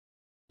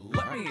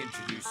Let me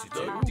introduce you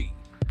to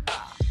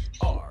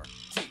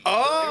D-I-R-T.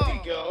 Oh, there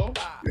we go.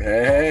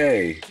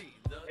 Hey.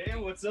 Hey,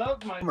 what's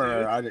up,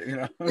 my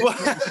dude?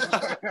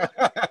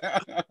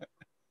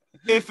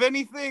 If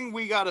anything,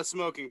 we got a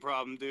smoking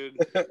problem, dude.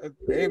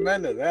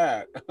 Amen to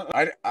that.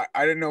 I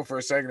didn't know for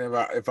a second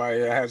if I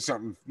had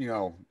something,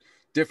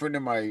 different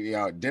in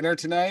my dinner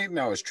tonight and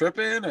I was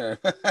tripping or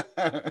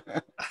I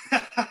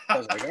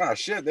was like, oh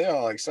shit, they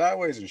all like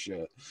sideways and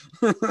shit.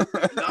 No,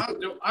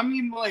 I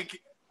mean,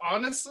 like,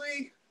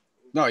 honestly,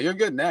 no, you're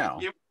good now.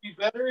 It would be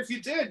better if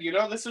you did,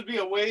 this would be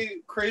a way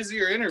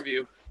crazier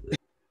interview.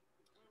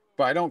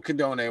 But I don't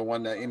condone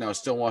anyone that,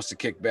 still wants to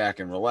kick back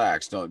and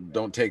relax.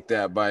 Don't take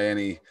that by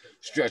any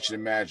stretch of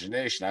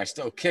imagination. I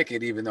still kick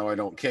it even though I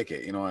don't kick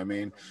it, you know what I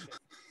mean?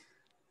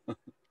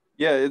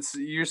 Yeah,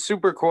 you're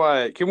super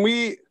quiet. Could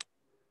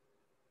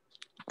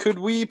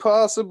we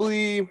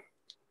possibly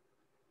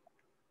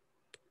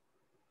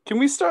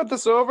start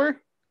this over?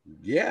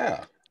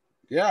 Yeah,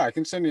 I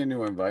can send you a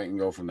new invite and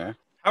go from there.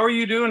 How are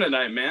you doing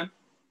tonight, man?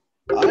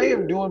 I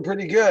am doing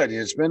pretty good.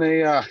 It's been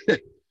a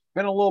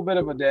been a little bit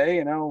of a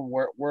day,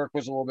 work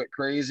was a little bit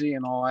crazy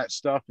and all that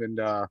stuff, and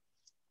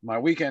my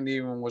weekend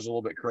even was a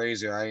little bit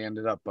crazy. I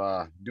ended up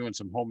doing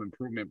some home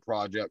improvement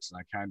projects,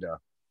 and I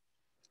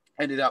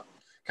ended up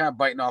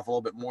biting off a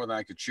little bit more than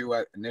I could chew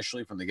at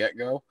initially from the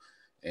get-go.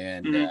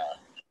 And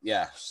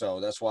so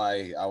that's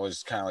why I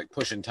was kind of like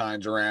pushing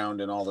tines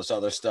around and all this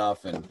other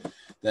stuff. And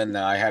then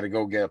I had to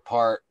go get a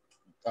part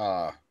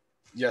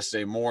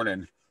yesterday morning,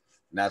 and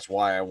that's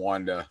why I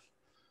wanted to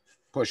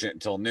push it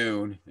until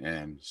noon,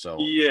 and so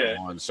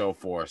on and so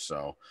forth.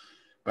 So,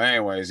 but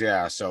anyways,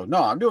 so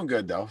no, I'm doing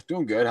good though.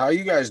 Doing good. How are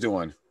you guys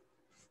doing?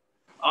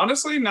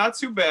 Honestly, not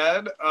too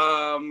bad.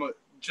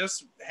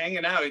 Just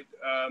hanging out.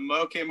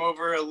 Mo came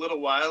over a little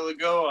while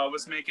ago. I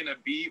was making a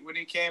beat when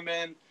he came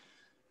in.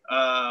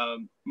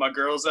 My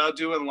girl's out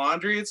doing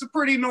laundry. It's a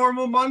pretty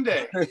normal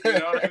Monday. You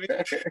know what I mean?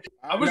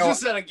 I was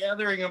just at a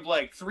gathering of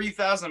like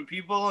 3,000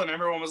 people, and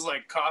everyone was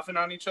like coughing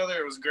on each other.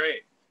 It was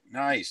great.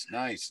 Nice.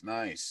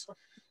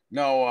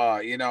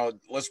 No,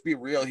 let's be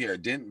real here.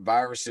 Didn't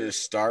viruses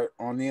start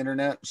on the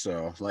internet?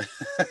 So like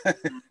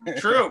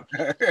true.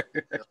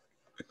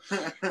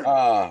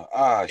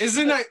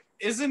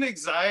 Isn't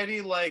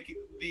anxiety like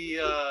the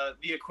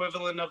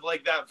equivalent of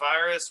like that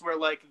virus where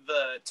like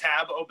the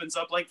tab opens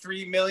up like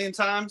 3 million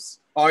times?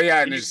 Oh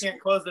yeah, and you can't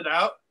close it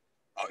out.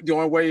 The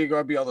only way you're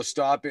gonna be able to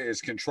stop it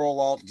is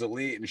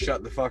Control-Alt-Delete and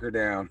shut the fucker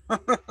down.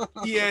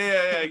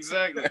 yeah,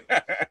 exactly.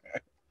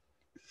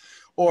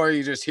 Or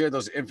you just hear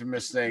those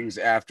infamous things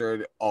after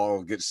it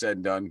all gets said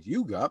and done.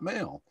 You got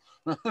mail.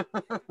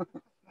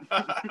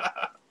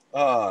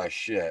 Oh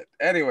shit.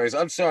 Anyways,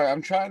 I'm sorry.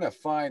 I'm trying to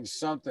find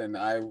something.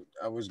 I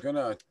was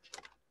gonna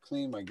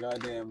clean my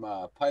goddamn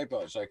pipe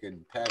out so I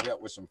could pack it up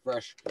with some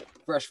fresh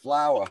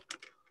flour.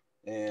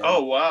 And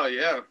oh wow,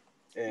 yeah.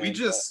 And, we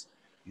just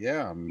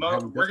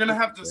we're gonna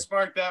have to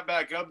spark that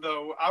back up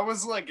though. I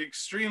was like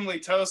extremely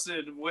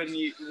toasted when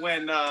the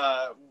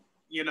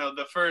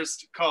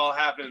first call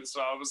happened,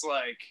 so I was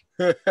like,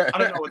 I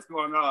don't know what's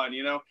going on,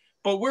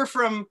 But we're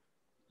from,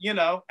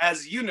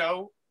 as you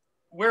know,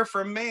 we're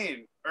from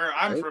Maine, or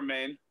I'm from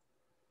Maine,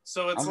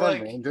 so it's I'm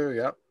from Maine too,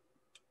 yep.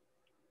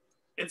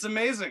 It's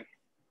amazing.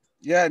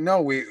 Yeah,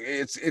 no,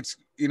 it's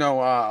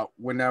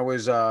when I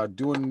was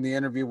doing the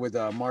interview with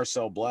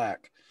Marcel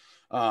Black,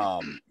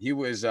 he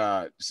was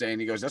saying,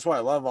 he goes, that's why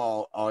I love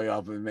all y'all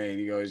up in Maine.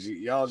 He goes,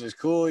 y'all just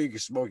cool, you can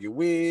smoke your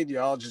weed,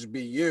 y'all just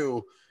be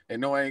you. And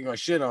no one ain't gonna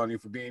shit on you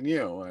for being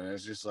you. And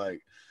it's just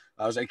like,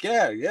 I was like,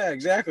 yeah,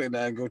 exactly. And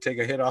then go take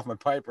a hit off my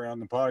pipe around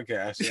the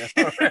podcast. It's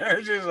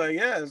just like,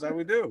 yeah, that's how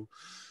we do.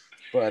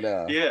 But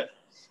yeah.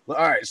 All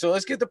right, so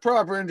let's get the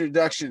proper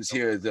introductions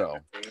here, though.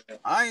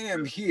 I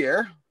am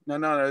here,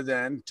 none other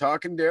than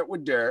Talking Dirt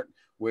with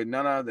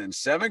none other than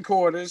 7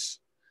 Quarters.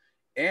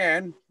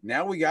 And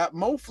now we got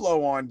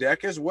MoFlo on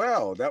deck as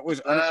well. That was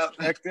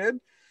unexpected,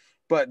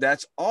 but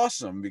that's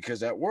awesome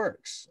because that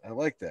works. I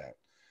like that.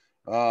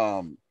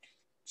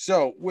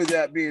 So with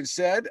that being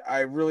said,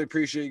 I really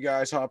appreciate you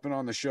guys hopping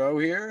on the show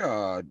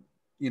here.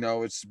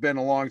 It's been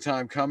a long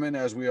time coming,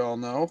 as we all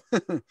know.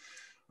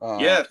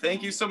 Yeah,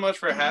 thank you so much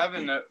for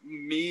having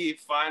me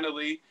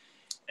finally.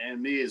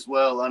 And me as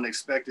well,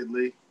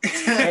 unexpectedly.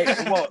 Hey,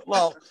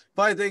 well,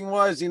 funny thing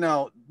was,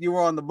 you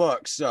were on the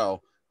books,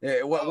 so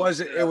it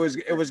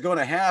was going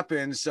to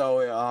happen.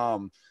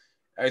 So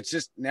it's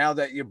just now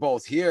that you're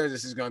both here,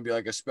 this is going to be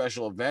like a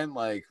special event.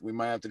 Like we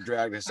might have to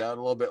drag this out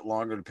a little bit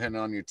longer depending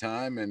on your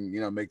time, and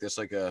make this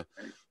like a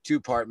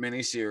 2-part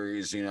mini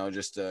series.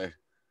 Just to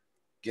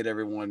get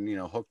everyone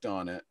hooked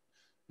on it.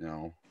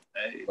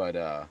 Hey, but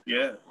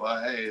yeah,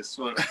 well, hey, it's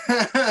what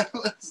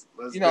let's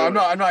I'm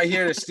not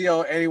here to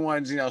steal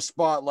anyone's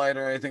spotlight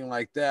or anything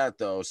like that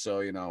though. So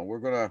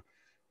we're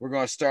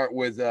gonna start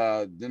with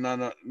the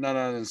none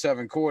other than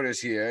 7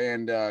 Quarters here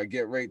and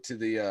get right to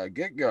the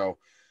get go.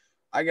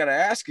 I gotta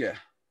ask you,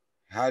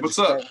 how'd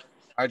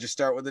you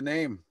start with the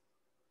name?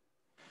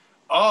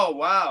 Oh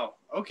wow,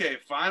 okay,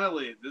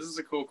 finally, this is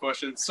a cool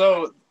question.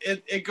 So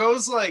it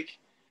goes like,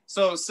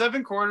 So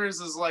 7/4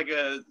 is like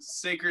a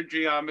sacred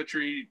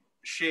geometry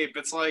shape.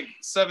 It's like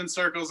 7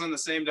 circles in the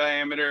same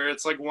diameter.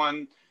 It's like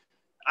one.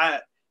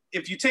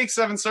 If you take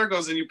 7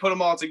 circles and you put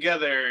them all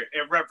together,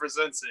 it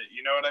represents it.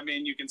 You know what I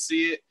mean? You can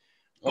see it.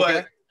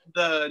 Okay. But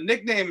the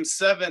nickname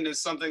 7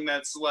 is something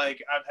that's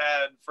like I've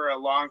had for a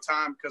long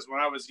time, because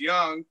when I was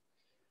young,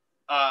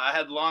 I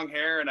had long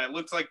hair and I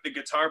looked like the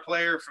guitar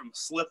player from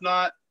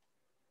Slipknot.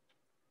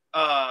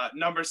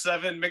 Number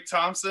 7, Mick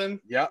Thompson.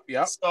 Yep.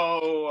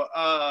 So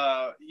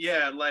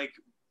yeah, like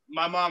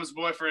my mom's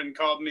boyfriend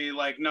called me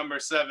like number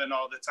 7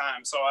 all the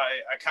time. So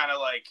I kind of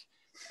like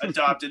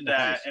adopted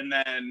that. Nice. And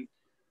then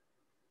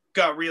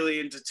got really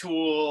into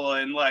Tool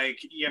and like,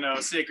 you know,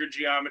 sacred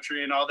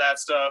geometry and all that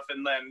stuff,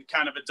 and then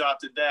kind of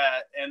adopted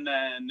that. And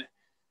then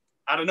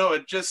I don't know,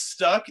 it just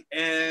stuck,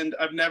 and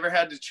I've never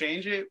had to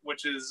change it,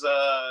 which is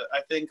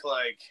I think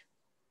like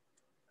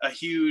a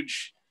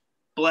huge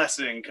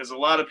blessing, because a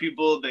lot of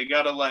people, they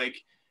gotta like,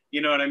 you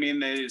know what I mean,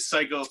 they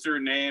cycle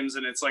through names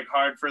and it's like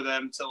hard for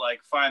them to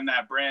like find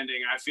that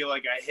branding. I feel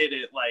like I hit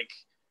it like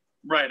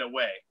right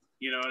away,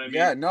 you know what I mean?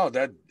 Yeah, no,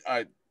 that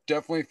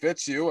definitely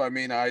fits you. I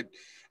mean, I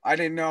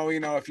didn't know, you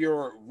know, if you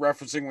were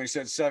referencing when you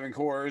said 7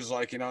 quarters,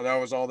 like, you know, that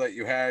was all that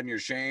you had in your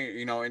chain,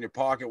 you know, in your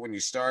pocket when you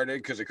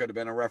started, because it could have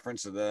been a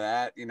reference to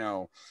that, you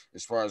know,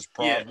 as far as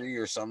poverty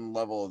or some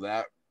level of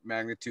that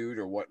magnitude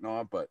or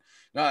whatnot. But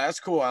no, that's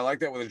cool. I like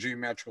that with the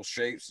geometrical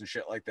shapes and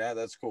shit like that.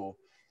 That's cool.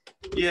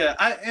 Yeah,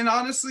 and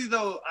honestly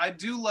though, I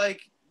do like,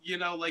 you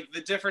know, like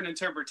the different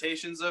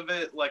interpretations of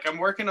it. Like I'm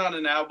working on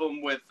an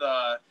album with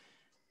a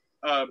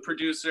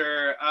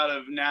producer out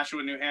of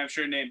Nashua, New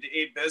Hampshire named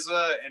Abe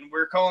Bizza, and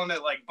we're calling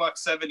it like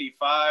 $1.75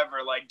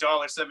 or like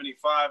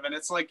 $1.75, and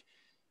it's like,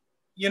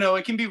 you know,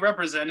 it can be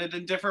represented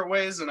in different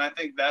ways, and I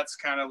think that's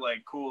kind of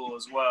like cool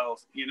as well.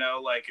 You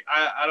know, like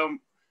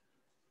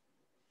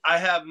I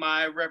have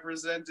my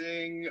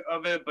representing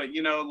of it, but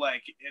you know,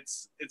 like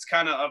it's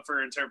kind of up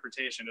for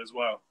interpretation as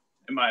well,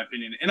 in my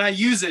opinion. And I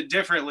use it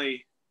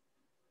differently,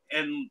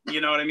 and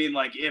you know what I mean,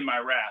 like in my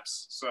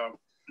raps. So,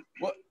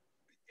 Well,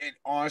 and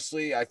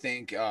honestly, I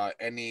think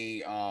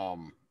any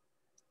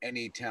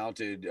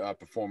talented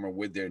performer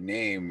with their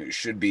name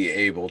should be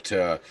able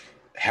to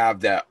have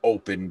that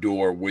open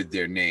door with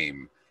their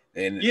name,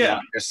 and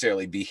not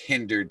necessarily be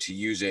hindered to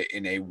use it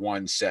in a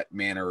one set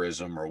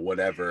mannerism or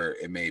whatever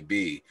it may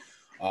be.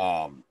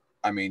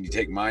 I mean, you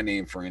take my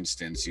name, for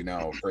instance, you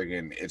know,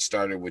 friggin' it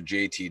started with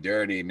JT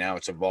Dirty. Now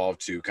it's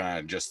evolved to kind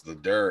of just the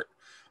Dirt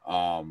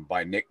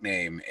by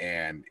nickname.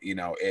 And, you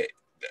know,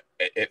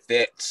 it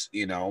fits,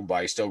 you know, but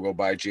I still go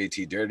by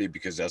JT Dirty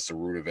because that's the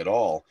root of it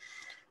all.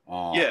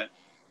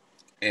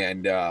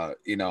 And,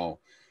 you know,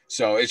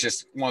 so it's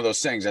just one of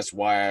those things. That's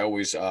why I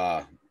always,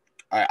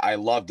 I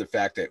love the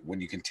fact that when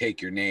you can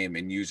take your name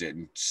and use it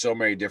in so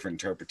many different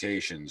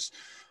interpretations,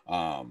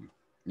 you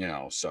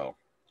know, so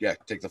yeah,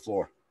 take the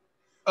floor.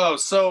 Oh,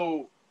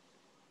 so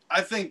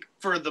I think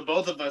for the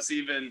both of us,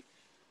 even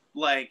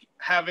like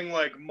having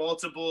like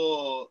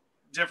multiple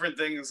different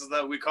things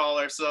that we call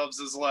ourselves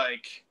is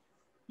like,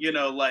 you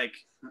know, like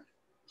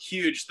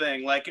huge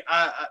thing. Like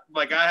I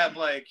have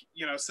like,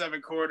 you know, 7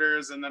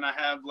 quarters, and then I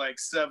have like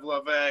Sev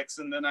Love X,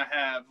 and then I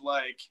have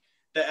like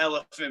the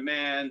Elephant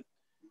Man.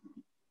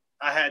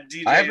 I had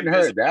DJ. I haven't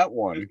heard that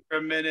one for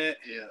a minute.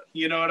 Yeah.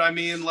 You know what I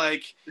mean?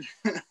 Like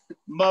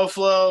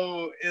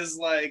MoFlo is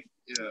like,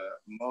 yeah,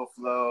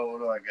 MoFlo. What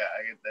do I got?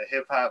 I get the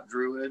Hip Hop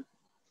Druid.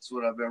 That's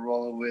what I've been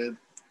rolling with.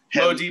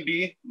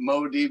 MoDB.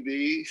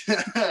 MoDB.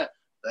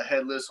 The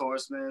Headless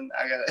Horseman.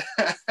 I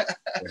got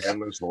the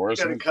Headless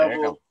Horseman. Got a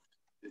couple.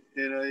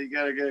 You know, you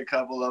got to get a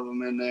couple of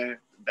them in there.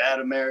 Bad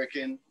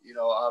American. You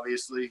know,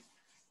 obviously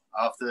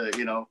off the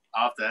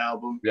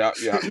album. Yeah.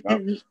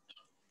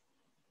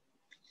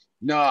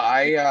 No,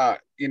 I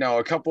you know,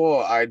 a couple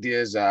of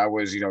ideas that I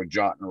was, you know,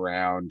 jotting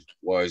around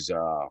was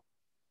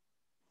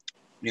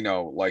you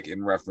know, like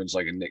in reference,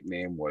 like a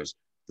nickname was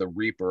the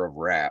Reaper of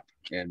Rap.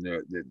 And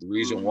the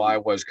reason why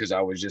was because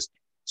I was just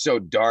so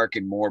dark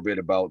and morbid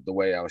about the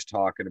way I was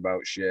talking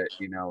about shit,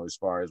 you know, as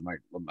far as my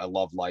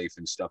love life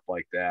and stuff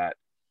like that.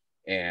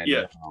 And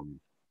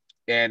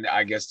and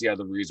I guess the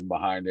other reason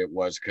behind it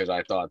was because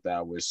I thought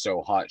that was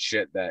so hot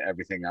shit that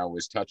everything I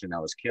was touching, I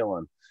was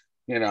killing.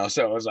 You know,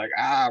 so it was like,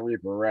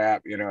 Reaper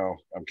Rap, you know,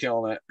 I'm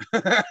killing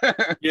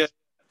it. Yeah.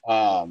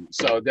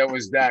 So there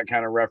was that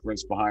kind of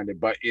reference behind it.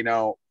 But, you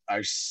know,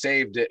 I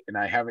saved it and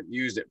I haven't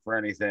used it for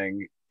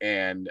anything.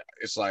 And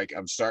it's like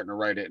I'm starting to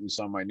write it in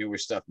some of my newer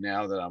stuff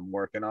now that I'm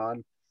working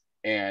on.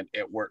 And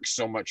it works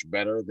so much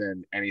better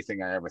than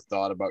anything I ever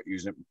thought about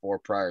using it before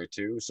prior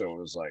to. So it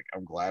was like,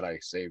 I'm glad I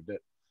saved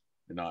it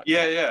and not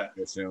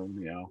assume,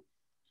 you know.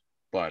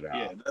 But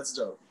yeah, that's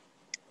dope.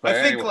 But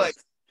I think like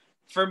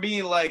for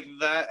me, like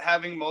that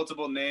having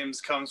multiple names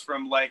comes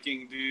from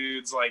liking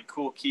dudes like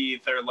Cool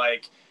Keith or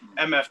like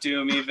MF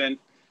Doom even.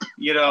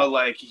 You know,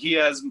 like he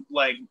has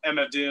like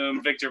MF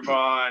Doom, Victor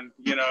Vaughn,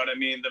 you know what I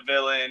mean? The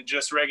Villain,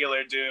 just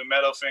regular Doom,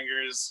 Metal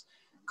Fingers.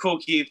 Cool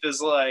Keith is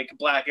like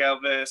Black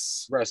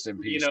Elvis. Rest in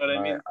peace. You know what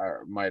I mean? I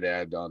might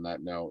add on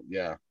that note.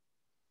 Yeah.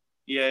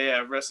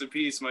 Yeah. Rest in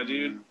peace, my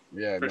dude.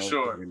 Yeah, For no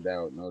sure. fucking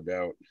doubt, no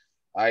doubt.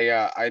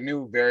 I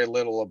knew very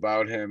little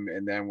about him,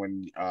 and then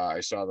when I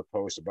saw the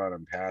post about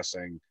him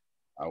passing,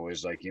 I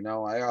was like, you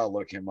know, I ought to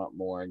look him up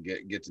more and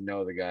get to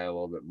know the guy a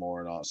little bit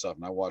more and all that stuff.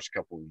 And I watched a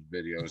couple of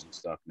videos and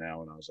stuff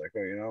now, and I was like,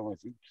 oh, you know,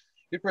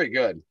 he's pretty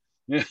good.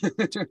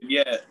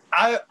 Yeah,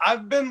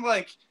 I've been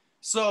like,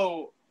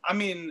 so I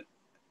mean,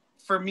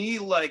 for me,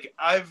 like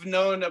I've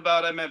known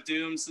about MF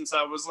Doom since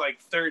I was like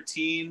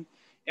 13.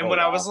 And when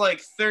I was like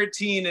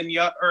 13 and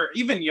young, or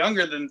even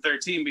younger than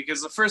 13,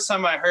 because the first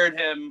time I heard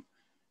him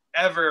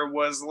ever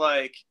was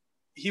like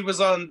he was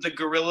on the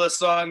Gorilla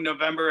song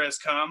 "November Has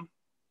Come."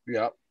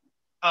 Yep.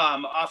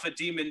 Off of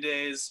Demon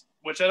Days,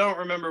 which I don't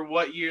remember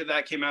what year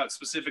that came out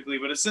specifically,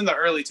 but it's in the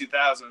early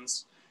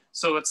 2000s.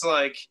 So it's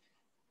like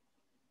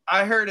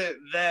I heard it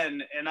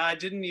then and I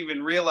didn't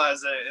even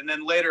realize it. And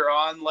then later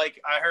on,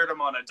 like I heard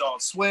him on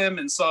Adult Swim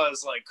and saw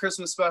his like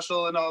Christmas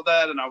special and all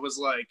that. And I was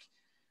like,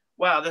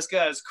 wow, this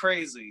guy is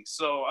crazy.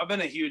 So I've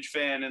been a huge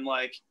fan. And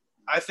like,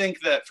 I think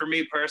that for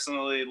me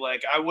personally,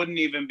 like I wouldn't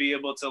even be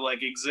able to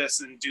like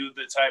exist and do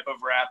the type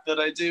of rap that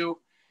I do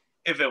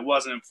if it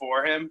wasn't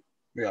for him.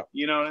 Yeah.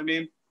 You know what I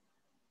mean?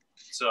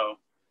 So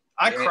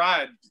I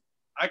cried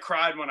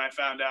when I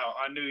found out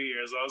on New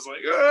Year's. I was like,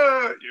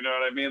 ah! You know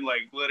what I mean?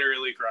 Like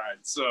literally cried.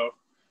 So,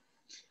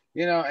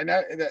 you know, and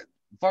that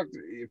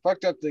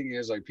fucked up thing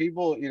is like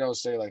people, you know,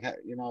 say like,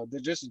 you know, they're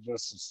just a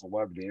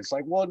celebrity. It's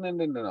like, well,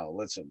 no.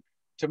 Listen,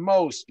 to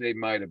most, they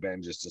might have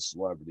been just a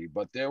celebrity,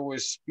 but there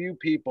was few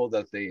people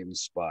that they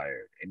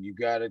inspired, and you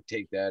got to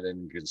take that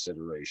in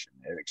consideration,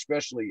 and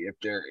especially if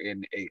they're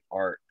in a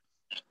art,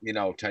 you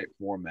know, type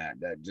format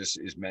that just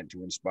is meant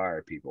to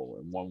inspire people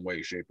in one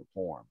way, shape, or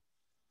form.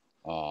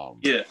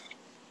 Yeah.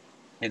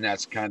 And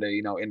that's kind of,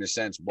 you know, in a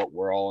sense, what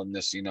we're all in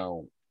this, you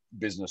know,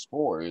 business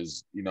for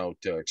is, you know,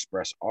 to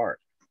express art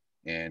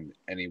in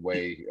any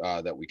way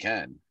that we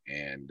can.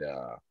 And,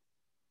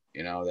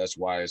 you know, that's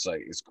why it's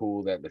like, it's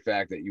cool that the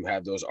fact that you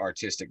have those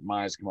artistic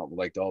minds come up with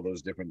like all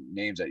those different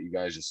names that you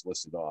guys just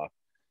listed off,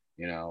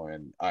 you know.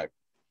 And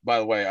by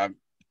the way,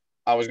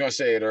 I was going to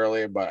say it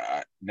earlier,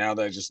 but now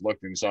that I just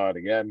looked and saw it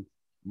again,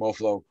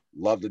 Moflo,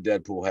 love the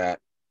Deadpool hat.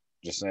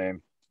 Just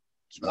saying.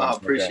 I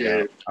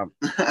appreciate it. I'm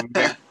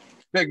a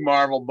big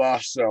Marvel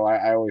buff, so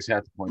I always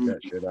have to point that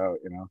shit out,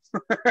 you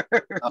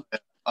know.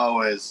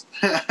 Always.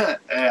 Hey,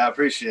 I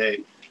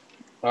appreciate.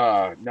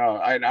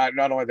 No, I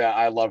not only that,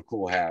 I love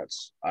cool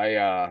hats.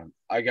 I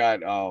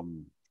got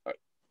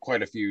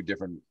quite a few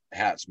different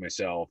hats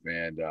myself,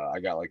 and I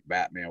got like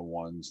Batman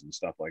ones and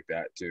stuff like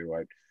that too.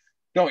 I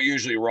don't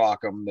usually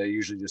rock them; they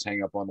usually just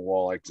hang up on the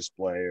wall like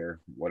display or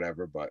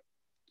whatever. But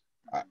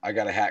I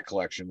got a hat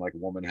collection like a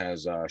woman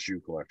has a shoe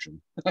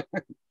collection.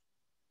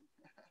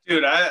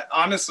 Dude,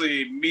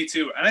 me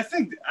too.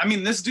 And I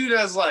mean, this dude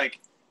has like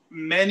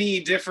many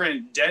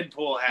different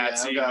Deadpool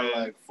hats. Yeah, I've got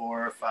like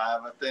 4 or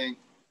 5, I think.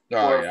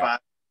 Oh, 4 or 5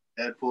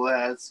 Deadpool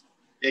hats.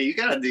 Yeah, you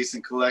got a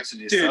decent collection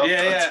yourself. Dude,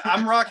 yeah.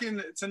 I'm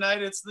rocking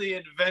tonight. It's the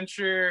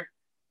Adventure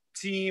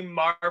Team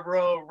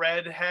Marlboro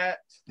red hat.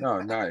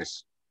 Oh,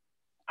 nice.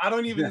 I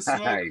don't even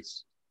smoke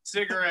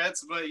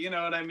cigarettes, but you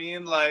know what I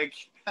mean? Like,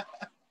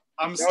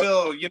 I'm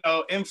still, you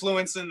know,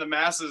 influencing the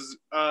masses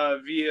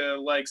via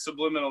like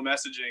subliminal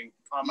messaging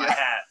on my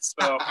hat.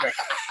 So,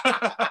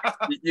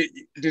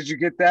 did you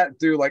get that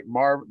through like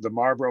the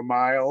Marlboro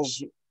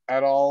Miles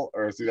at all,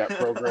 or through that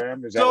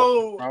program? Is that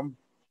so, from?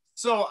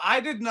 So I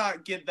did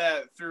not get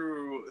that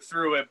through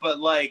it, but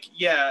like,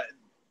 yeah.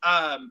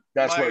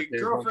 That's my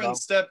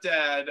girlfriend's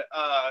stepdad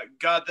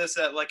got this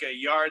at like a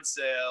yard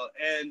sale,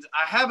 and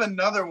I have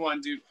another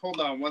one, dude.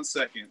 Hold on one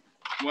second.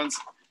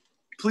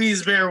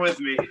 Please bear with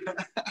me.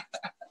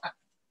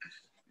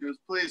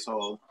 Please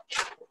hold.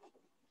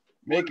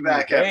 Make it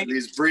back after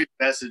these brief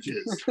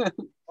messages.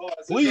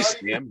 Please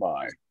stand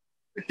by.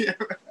 Yeah,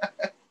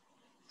 right.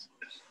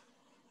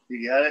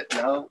 You got it?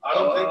 No? I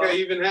don't think I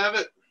even have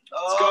it.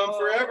 It's gone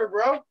forever,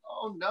 bro.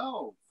 Oh,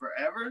 no.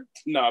 Forever?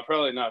 No,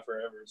 probably not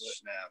forever. But...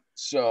 Snap.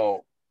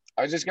 So,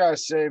 I just got to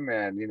say,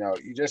 man, you know,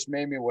 you just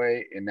made me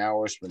wait an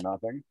hour for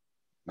nothing.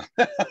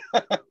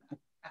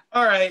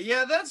 All right.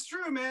 Yeah, that's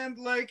true, man.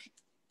 Like,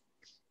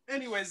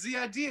 anyways, the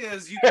idea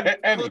is you can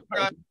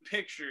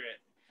picture it.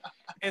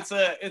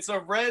 It's a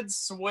red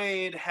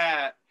suede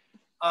hat,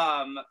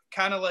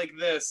 kind of like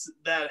this,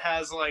 that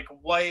has like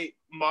white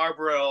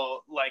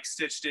Marlboro like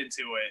stitched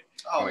into it.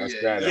 Oh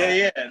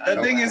yeah.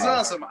 That thing is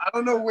awesome. I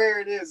don't know where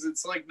it is.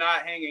 It's like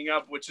not hanging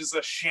up, which is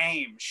a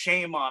shame.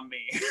 Shame on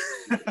me.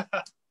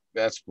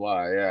 That's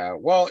fly, yeah.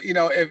 Well, you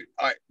know, if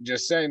I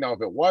just saying though,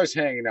 if it was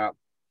hanging up,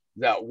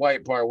 that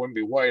white part wouldn't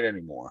be white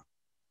anymore.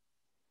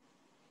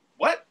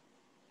 What?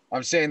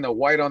 I'm saying the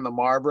white on the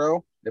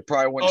Marlboro, it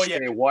probably wouldn't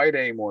stay white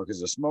anymore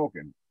because of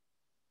smoking.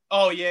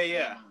 Oh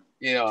yeah.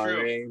 You know what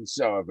I mean?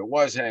 So if it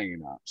was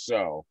hanging up,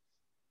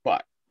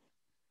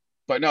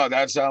 but no,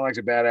 that sounds like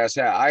a badass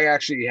hat. I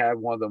actually had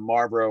one of the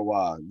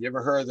Marlboro. You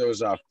ever heard of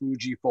those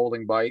Fuji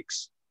folding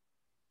bikes?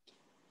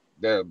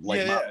 They're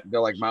like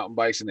they're like mountain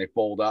bikes and they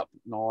fold up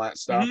and all that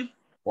stuff. Mm-hmm.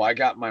 Well, I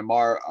got my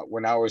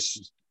when I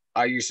was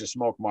I used to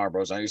smoke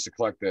Marlboros. I used to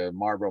collect the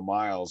Marlboro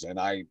Miles, and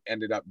I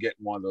ended up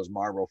getting one of those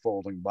Marlboro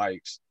folding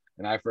bikes.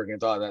 And I freaking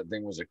thought that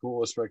thing was the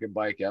coolest freaking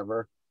bike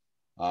ever.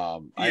 Yeah.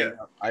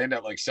 I ended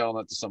up like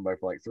selling it to somebody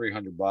for like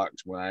 $300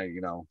 when I,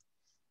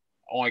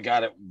 only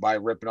got it by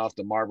ripping off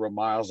the Marlboro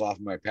Miles off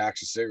of my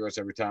packs of cigarettes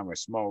every time I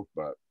smoked.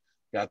 But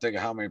got to think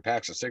of how many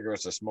packs of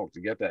cigarettes I smoked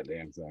to get that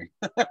damn thing.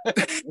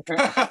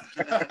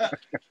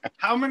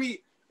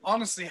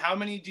 Honestly, how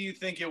many do you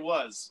think it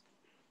was?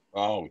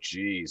 Oh,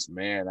 geez,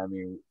 man. I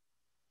mean,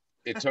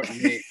 it took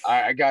me,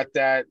 I got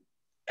that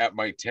at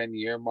my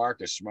 10-year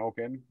mark of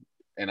smoking,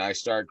 and I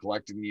started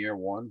collecting year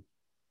one.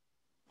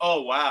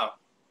 Oh, wow.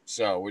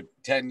 So with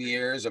 10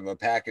 years of a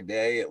pack a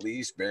day, at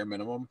least bare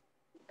minimum.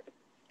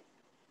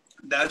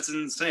 That's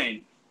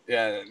insane.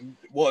 Yeah.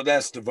 Well,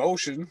 that's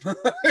devotion.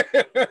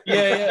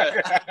 Yeah.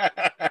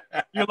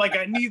 You're like,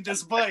 I need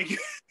this bike.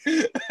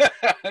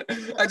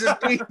 I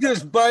just need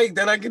this bike,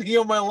 then I can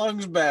heal my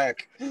lungs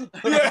back.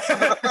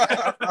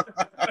 Yeah.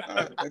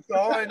 That's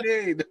all I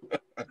need.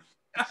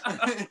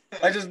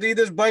 I just need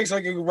this bike so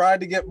I can ride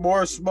to get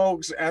more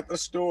smokes at the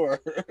store.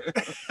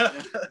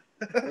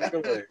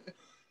 Really.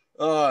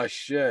 Oh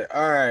shit!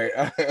 All right.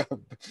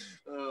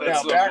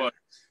 Now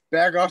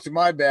back off to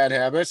my bad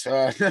habits.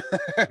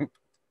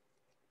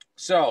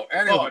 So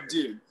anyway, oh,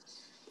 dude,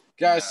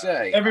 gotta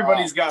say,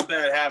 everybody's got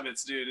bad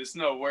habits, dude. It's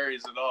no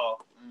worries at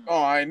all.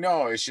 Oh, I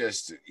know. It's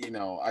just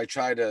I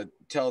try to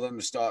tell them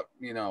to stop,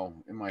 in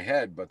my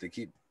head, but they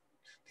keep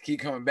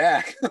coming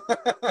back.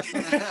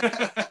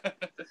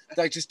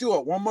 Like, just do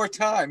it one more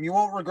time. You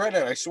won't regret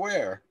it. I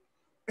swear.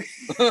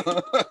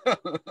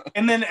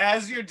 And then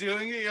as you're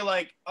doing it, you're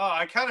like, oh,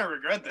 I kind of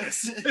regret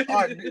this.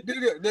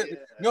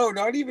 No,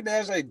 not even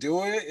as I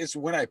do it. It's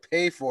when I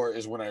pay for it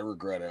is when I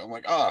regret it. I'm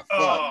like, oh, fuck.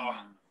 Oh.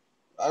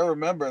 I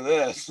remember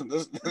this.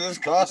 This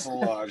costs a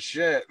lot of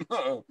shit.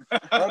 What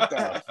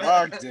the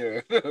fuck,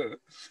 dude?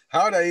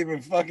 How'd I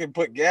even fucking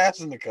put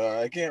gas in the car?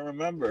 I can't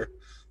remember.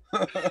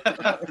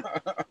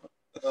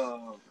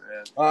 Oh,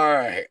 man. All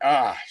right.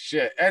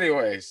 Shit.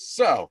 Anyways,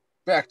 so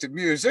back to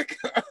music.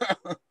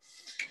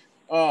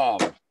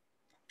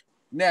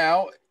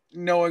 Now,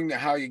 knowing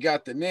how you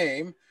got the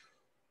name,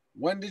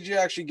 when did you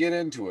actually get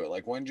into it?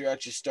 Like, when did you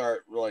actually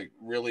start, like,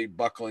 really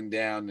buckling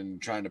down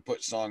and trying to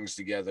put songs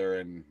together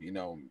and,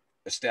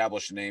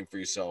 establish a name for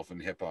yourself in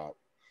hip hop?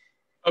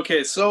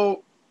 Okay,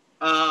 so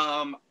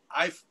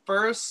I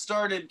first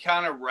started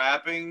kind of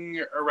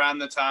rapping around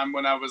the time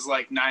when I was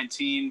like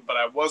 19, but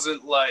I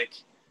wasn't like,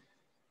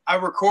 I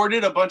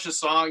recorded a bunch of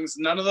songs.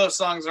 None of those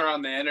songs are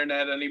on the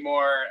internet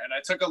anymore, and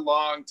I took a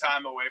long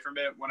time away from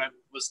it. When I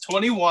was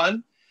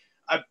 21,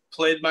 I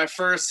played my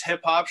first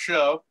hip hop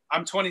show.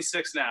 I'm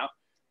 26 now.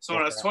 So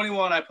when I was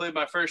 21, I played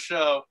my first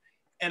show,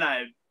 and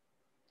I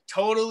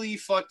totally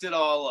fucked it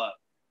all up.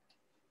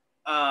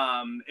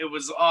 It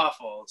was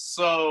awful.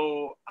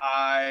 So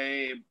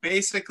I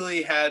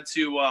basically had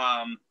to,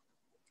 I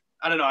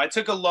don't know, I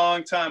took a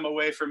long time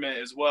away from it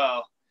as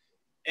well.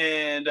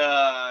 And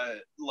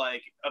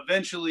like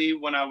eventually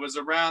when I was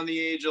around the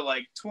age of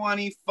like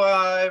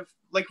 25,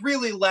 like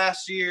really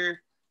last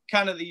year,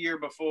 kind of the year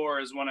before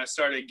is when I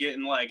started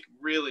getting like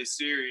really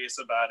serious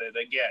about it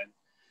again.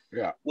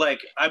 Yeah.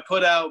 Like I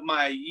put out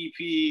my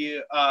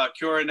EP,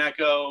 Cure and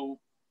Echo,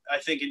 I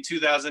think in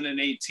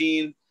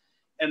 2018.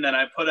 And then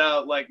I put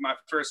out like my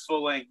first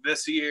full length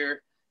this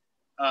year.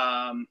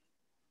 And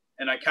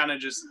I kind of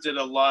just did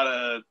a lot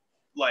of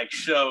like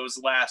shows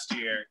last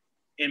year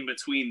in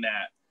between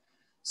that.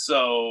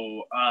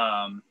 So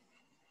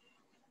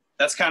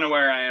that's kind of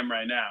where I am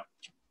right now.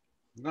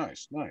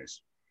 Nice.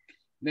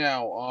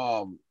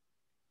 Now,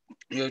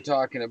 you're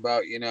talking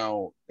about,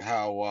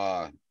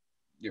 how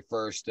your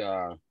first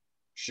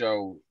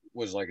show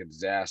was like a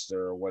disaster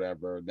or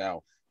whatever.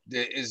 Now,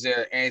 is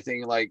there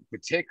anything like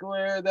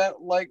particular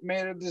that like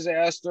made a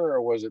disaster,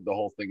 or was it the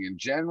whole thing in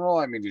general?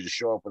 I mean, did you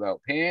show up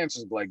without pants?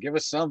 It's like, give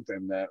us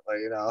something that,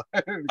 like,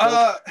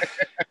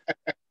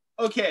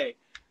 Okay,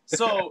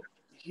 so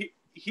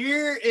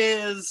here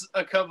is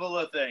a couple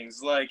of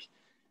things. Like,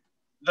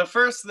 the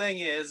first thing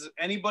is,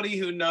 anybody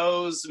who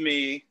knows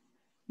me,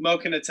 Mo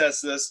can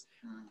attest to this,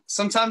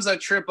 sometimes I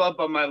trip up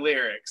on my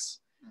lyrics.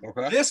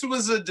 Okay. This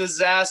was a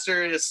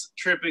disastrous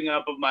tripping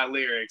up of my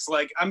lyrics.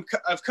 Like,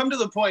 I've come to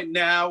the point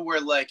now where,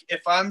 like,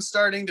 if I'm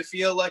starting to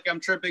feel like I'm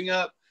tripping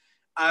up,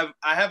 I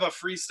have a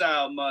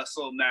freestyle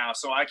muscle now,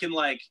 so I can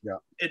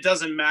It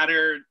doesn't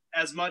matter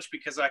as much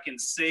because I can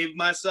save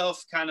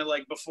myself kind of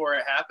like before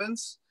it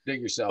happens.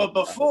 Dig yourself. But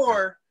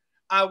before,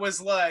 I was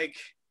like,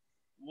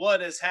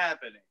 what is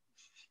happening?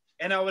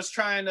 And I was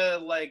trying to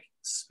like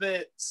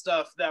spit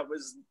stuff that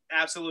was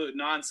absolute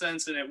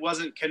nonsense, and it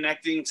wasn't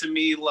connecting to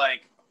me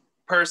like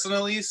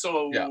personally.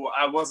 So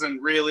I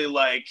wasn't really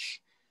like,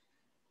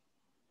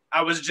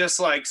 I was just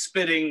like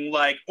spitting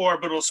like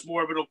orbital,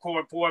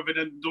 core, orbit,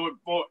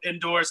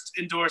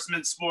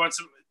 endorsement,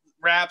 sports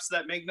raps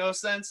that make no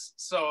sense.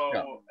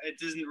 So it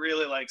didn't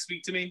really like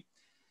speak to me.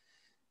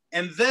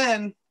 And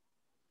then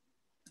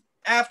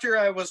after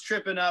I was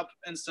tripping up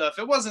and stuff,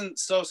 it wasn't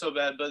so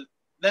bad. But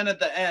then at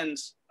the end,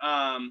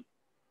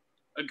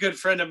 a good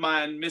friend of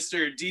mine,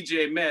 Mr.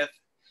 DJ Myth,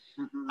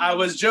 I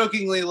was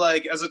jokingly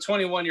like, as a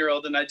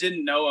 21-year-old, and I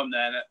didn't know him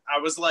then, I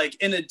was like,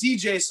 in a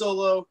DJ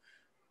solo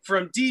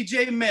from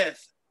DJ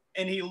Myth,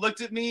 and he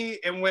looked at me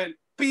and went,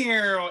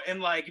 "Beer," and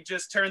like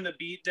just turned the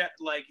beat down,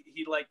 like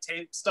he like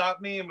tape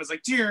stopped me and was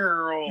like,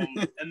 "Dear,"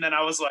 and then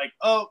I was like,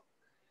 "Oh,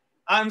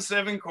 I'm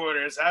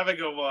 7/4. Have a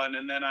good one."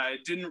 And then I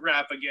didn't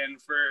rap again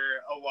for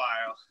a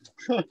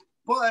while.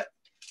 But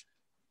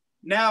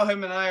now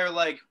him and I are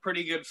like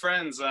pretty good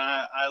friends.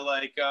 I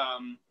like,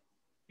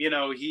 you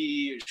know,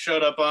 he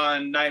showed up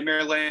on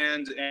Nightmare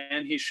Land,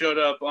 and he showed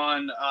up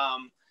on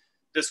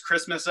this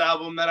Christmas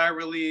album that I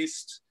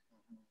released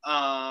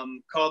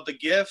called The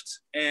Gift,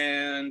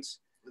 and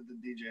with the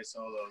DJ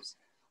solos.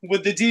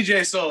 With the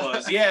DJ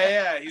solos,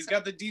 yeah. He's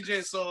got the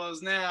DJ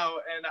solos now,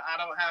 and I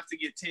don't have to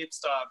get tape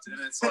stopped, and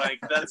it's like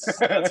that's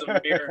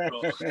a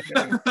miracle.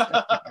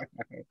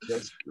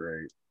 That's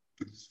great.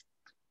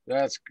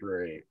 That's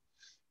great.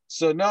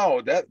 So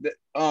no,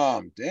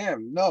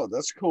 damn, no,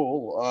 that's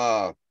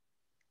cool.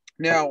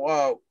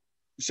 Now,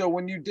 so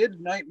when you did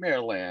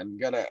Nightmare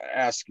Land, gotta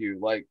ask you,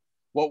 like,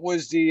 what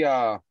was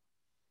the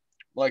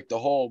like the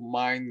whole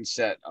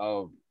mindset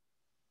of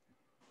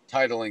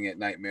titling it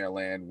Nightmare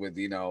Land with,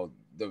 you know,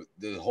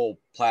 the whole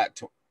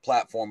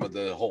platform of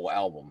the whole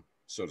album,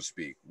 so to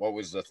speak? What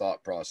was the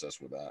thought process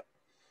with that?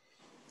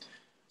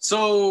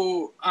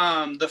 So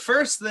the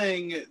first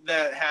thing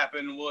that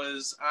happened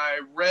was I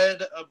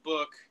read a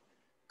book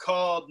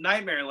called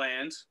Nightmare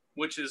Land,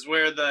 which is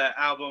where the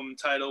album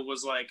title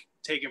was like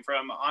taken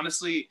from.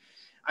 Honestly,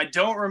 I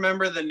don't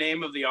remember the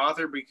name of the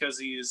author because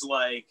he's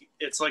like,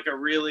 it's like a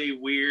really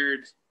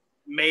weird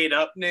made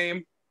up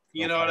name.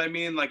 You know what I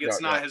mean? Like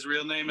it's not his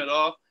real name at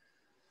all.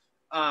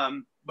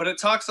 But it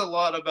talks a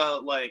lot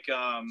about like,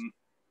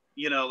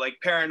 you know, like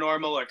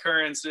paranormal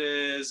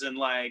occurrences and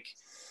like,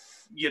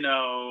 you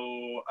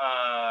know,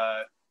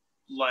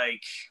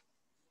 like,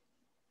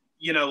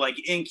 you know,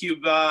 like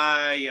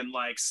incubi and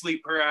like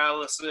sleep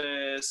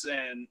paralysis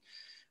and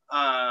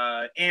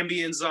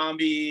ambient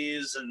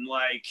zombies and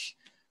like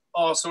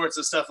all sorts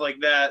of stuff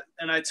like that.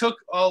 And I took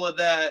all of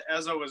that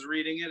as I was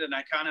reading it, and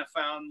I kind of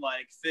found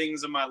like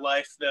things in my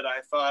life that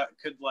I thought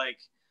could like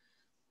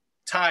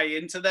tie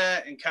into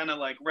that and kind of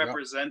like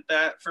represent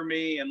that for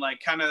me, and like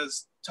kind of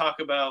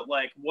talk about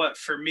like what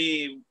for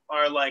me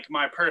are like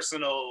my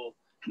personal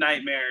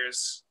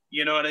nightmares.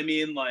 You know what I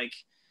mean? Like,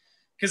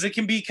 because it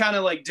can be kind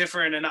of like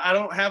different, and I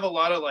don't have a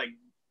lot of like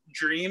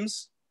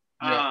dreams.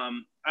 I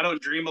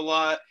don't dream a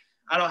lot.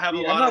 I don't have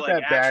a lot of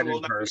like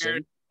actual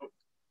nightmares.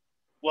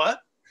 What?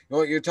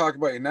 Well, you're talking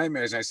about your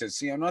nightmares, and I said,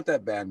 "See, I'm not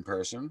that bad in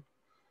person."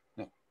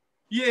 No.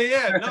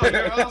 Yeah. No,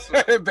 you're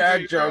awesome.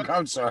 Bad joke.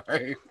 I'm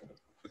sorry.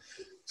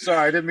 Sorry,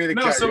 I didn't mean to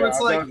cut you. It's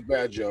like, that was a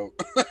bad joke.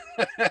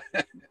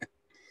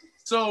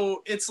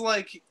 So it's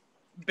like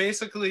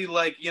basically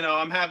like, you know,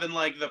 I'm having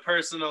like the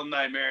personal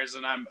nightmares,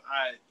 and I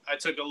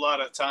took a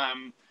lot of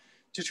time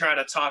to try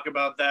to talk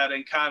about that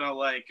and kind of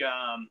like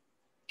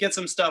get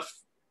some stuff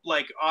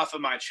like off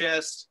of my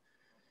chest.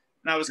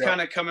 And I was kind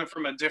of coming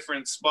from a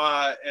different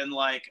spot, and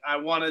like I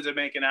wanted to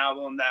make an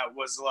album that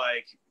was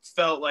like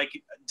felt like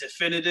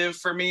definitive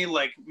for me,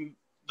 like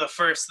the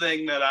first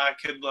thing that I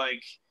could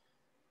like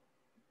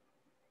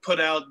put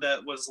out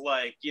that was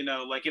like, you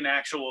know, like an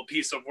actual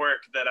piece of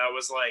work that I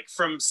was like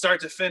from start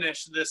to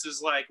finish, this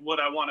is like what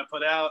I want to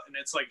put out, and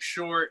it's like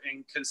short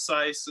and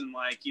concise and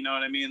like, you know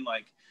what I mean?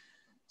 Like,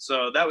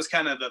 so that was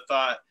kind of the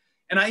thought.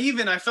 And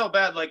I felt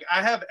bad, like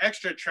I have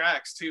extra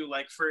tracks too,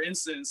 like for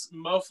instance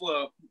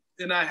Moflo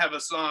and I have a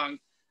song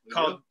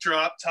called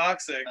Drop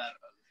Toxic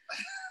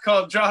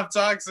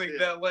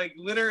that like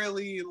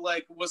literally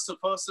like was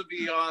supposed to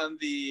be on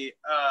the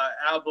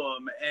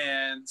album,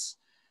 and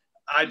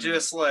I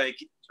just like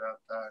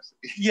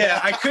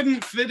I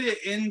couldn't fit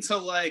it into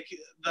like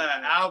the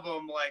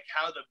album, like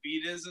how the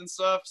beat is and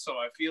stuff. So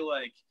I feel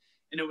like,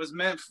 and it was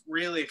meant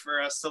really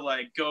for us to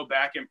like go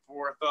back and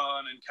forth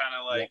on and kind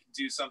of like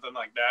do something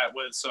like that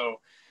with.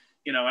 So,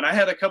 you know, and I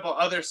had a couple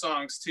other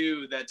songs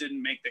too that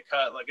didn't make the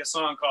cut, like a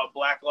song called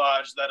Black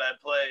Lodge that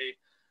I'd play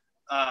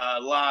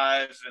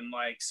live, and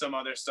like some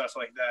other stuff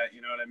like that,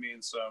 you know what I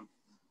mean? So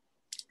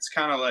it's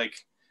kind of like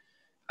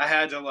I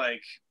had to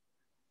like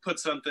put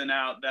something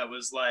out that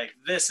was like,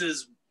 this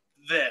is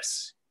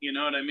this, you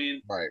know what I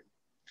mean? Right.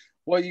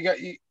 Well,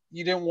 you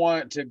didn't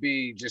want it to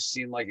be just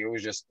seem like it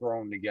was just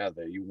thrown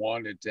together. You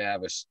wanted to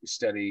have a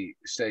steady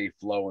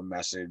flow and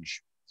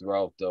message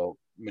throughout the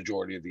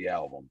majority of the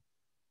album.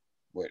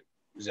 What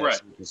is that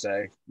something to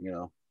say? You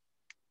know?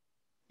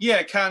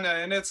 Yeah, kind of.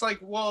 And it's like,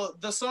 well,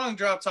 the song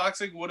Drop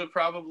Toxic would have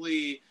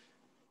probably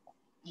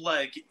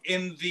like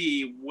in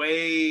the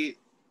way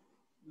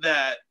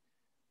that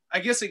I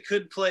guess it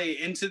could play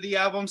into the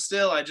album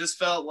still. I just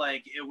felt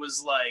like it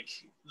was like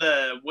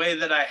the way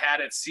that I had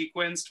it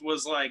sequenced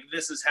was like,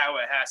 this is how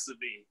it has to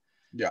be.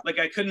 Yeah. Like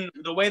I couldn't,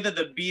 the way that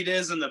the beat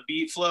is and the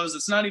beat flows,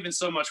 it's not even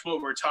so much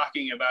what we're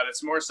talking about.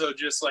 It's more so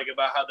just like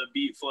about how the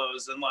beat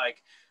flows and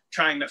like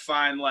trying to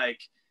find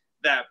like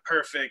that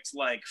perfect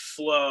like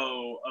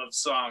flow of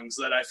songs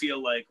that I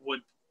feel like would,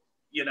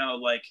 you know,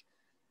 like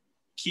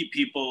keep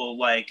people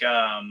like,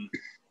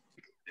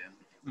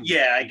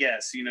 yeah, I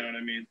guess, you know what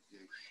I mean?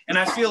 And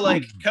I feel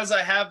like because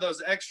I have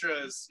those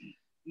extras,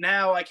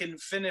 now I can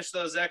finish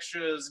those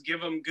extras,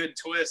 give them good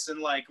twists, and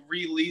like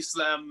release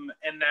them.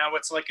 And now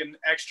it's like an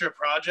extra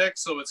project.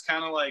 So it's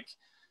kind of like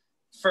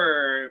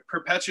for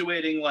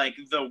perpetuating like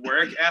the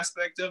work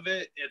aspect of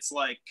it, it's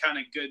like kind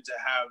of good to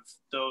have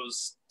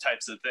those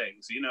types of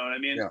things. You know what I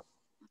mean? Yeah.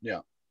 Yeah.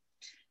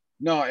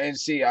 No, and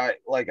see, I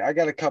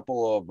got a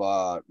couple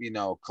of you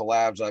know,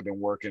 collabs I've been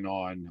working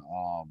on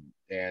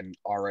and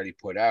already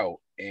put out,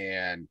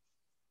 and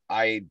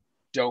I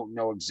don't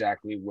know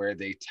exactly where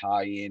they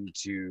tie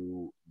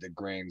into the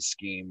grand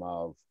scheme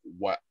of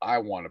what I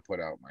want to put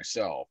out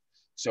myself.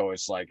 So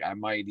it's like I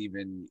might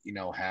even, you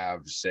know,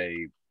 have,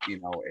 say, you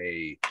know,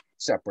 a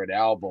separate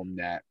album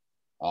that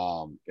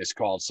is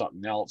called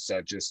something else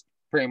that just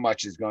pretty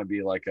much is going to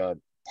be like a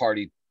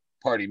party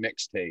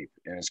mixtape,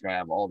 and it's going to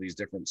have all these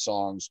different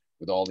songs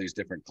with all these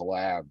different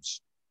collabs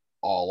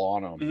all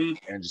on them,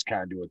 and just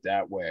kind of do it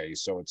that way.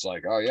 So it's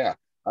like, oh yeah,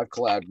 I've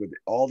collabed with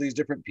all these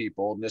different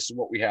people, and this is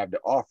what we have to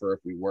offer if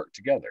we work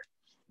together.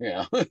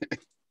 Yeah.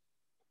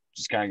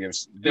 Just kind of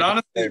gives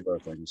different flavor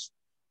of things.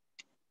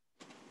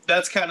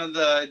 That's kind of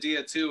the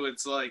idea too.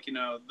 It's like, you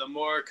know, the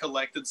more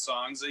collected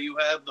songs that you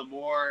have, the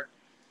more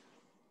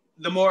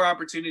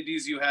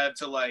opportunities you have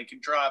to like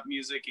drop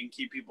music and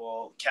keep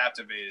people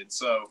captivated.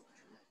 So,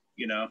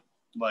 you know,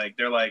 like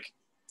they're like,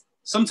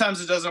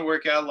 sometimes it doesn't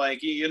work out,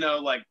 like, you know,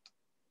 like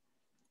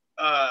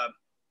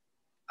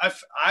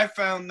I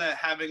found that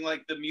having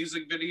like the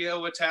music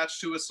video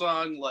attached to a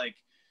song, like,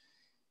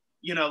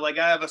 you know, like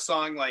I have a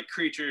song like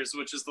Creatures,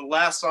 which is the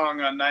last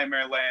song on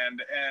Nightmare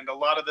Land, and a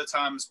lot of the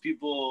times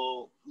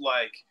people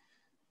like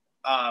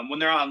when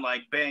they're on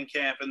like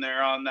Bandcamp and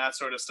they're on that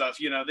sort of stuff,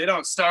 you know, they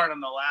don't start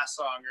on the last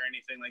song or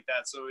anything like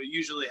that, so it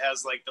usually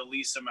has like the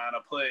least amount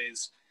of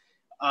plays.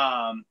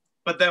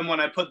 But then when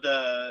I put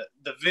the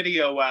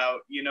video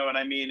out, you know what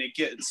I mean, it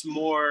gets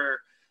more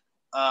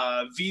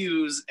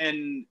views,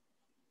 and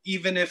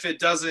even if it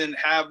doesn't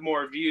have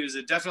more views,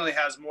 it definitely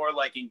has more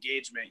like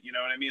engagement, you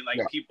know what I mean?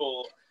 Like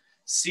people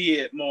see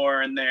it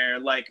more and they're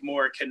like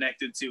more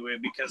connected to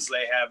it because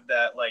they have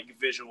that like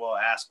visual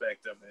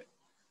aspect of it.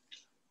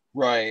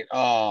 Right.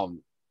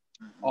 On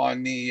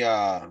the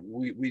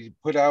we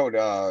put out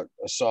a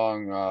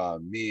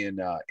song, me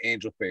and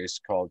Angel Face,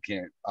 called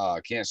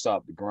Can't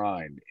Stop the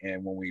Grind,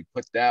 and when we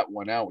put that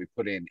one out, we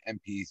put in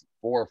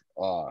MP4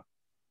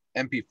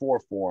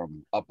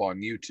 form up on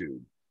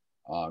YouTube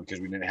because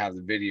we didn't have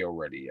the video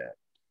ready yet.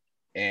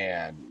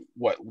 And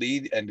what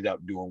Lee ended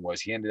up doing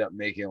was he ended up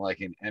making like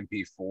an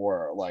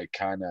MP4 like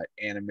kind of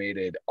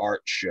animated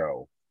art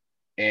show,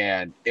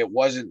 and it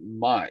wasn't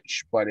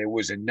much, but it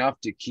was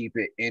enough to keep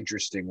it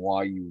interesting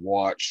while you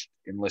watched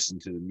and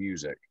listened to the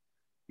music,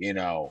 you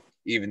know,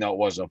 even though it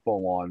wasn't a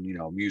full-on, you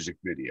know, music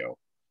video.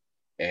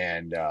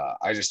 And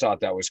I just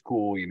thought that was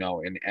cool, you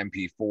know, in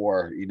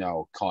MP4, you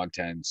know,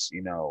 contents,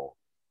 you know,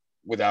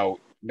 without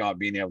not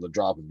being able to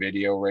drop a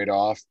video right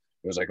off.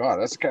 It was like, oh,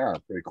 that's kind of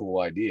a pretty cool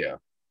idea.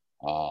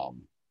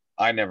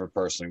 I never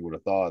personally would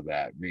have thought of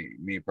that.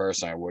 Me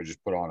personally, I would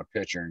just put on a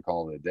picture and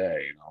call it a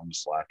day, you know, and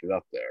just slapped it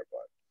up there.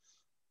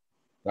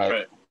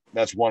 But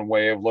that's one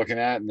way of looking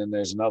at it, and then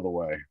there's another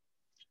way.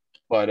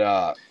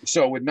 But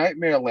so with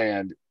Nightmare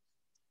Land,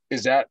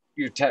 is that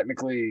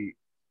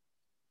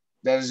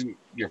that isn't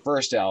your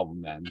first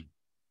album then?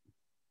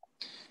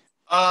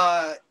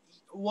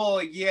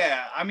 Well,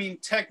 yeah. I mean,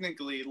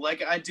 technically,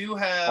 like I do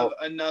have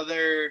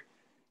another,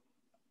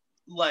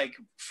 like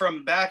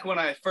from back when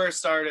I first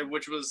started,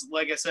 which was,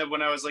 like I said,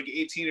 when I was like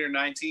 18 or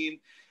 19,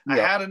 I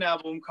had an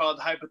album called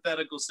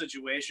Hypothetical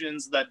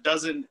Situations that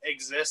doesn't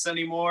exist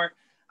anymore.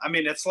 I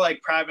mean, it's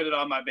like privated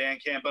on my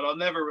Bandcamp, but I'll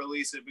never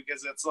release it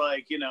because it's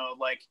like, you know,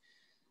 like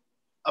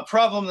a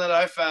problem that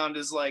I found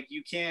is like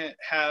you can't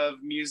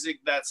have music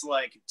that's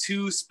like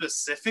too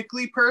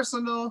specifically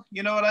personal.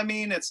 You know what I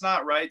mean? It's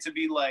not right to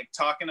be like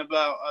talking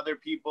about other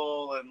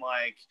people and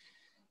like,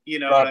 you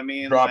know what I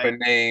mean? Dropping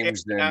like,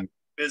 names and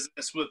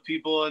business with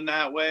people in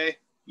that way,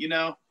 you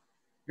know?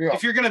 Yeah.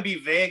 If you're going to be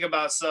vague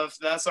about stuff,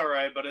 that's all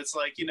right. But it's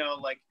like, you know,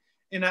 like,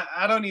 and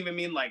I don't even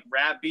mean like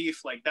rap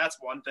beef. Like that's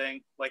one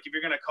thing. Like if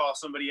you're going to call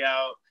somebody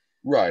out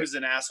who's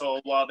an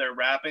asshole while they're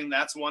rapping,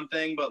 that's one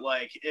thing. But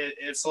like,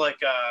 it's like,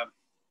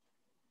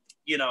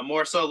 you know,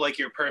 more so like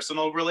your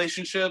personal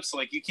relationships.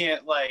 Like you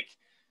can't like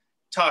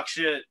talk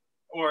shit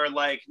or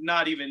like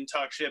not even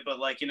talk shit, but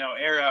like, you know,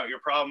 air out your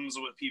problems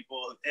with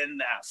people in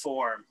that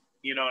form.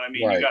 You know what I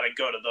mean? You got to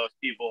go to those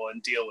people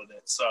and deal with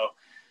it. So,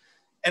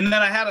 and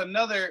then I had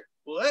another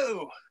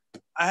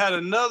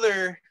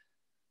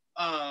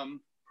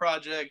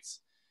project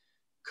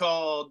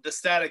called The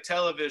Static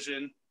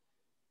Television,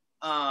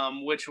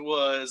 which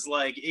was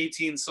like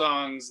 18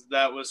 songs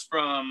that was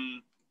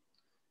from,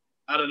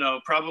 I don't know,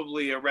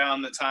 probably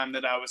around the time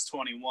that I was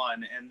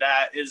 21. And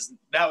that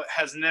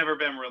has never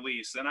been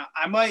released. And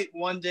I might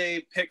one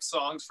day pick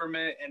songs from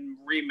it and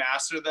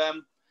remaster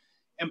them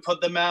and put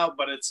them out,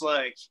 but it's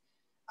like,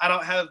 I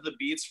don't have the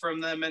beats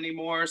from them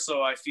anymore.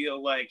 So I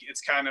feel like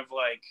it's kind of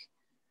like,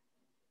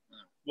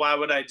 why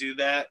would I do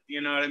that?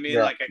 You know what I mean?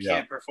 Yeah, Like I yeah.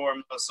 can't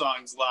perform those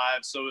songs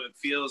live, so it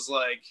feels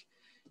like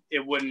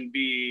it wouldn't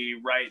be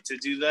right to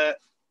do that.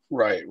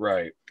 Right,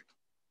 right.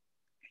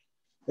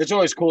 It's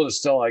always cool to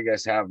still, I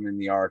guess, have them in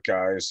the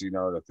archives, you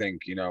know, to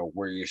think, you know,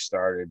 where you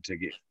started to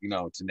get, you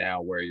know, to now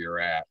where you're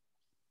at.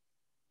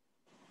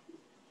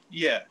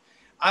 Yeah.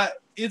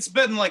 It's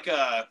been like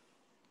a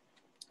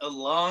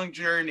long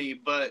journey,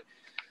 but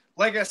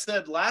like I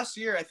said, last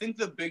year, I think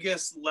the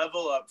biggest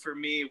level up for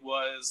me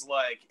was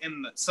like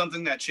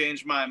something that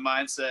changed my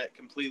mindset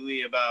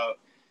completely about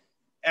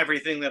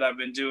everything that I've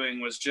been doing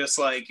was just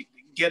like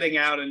getting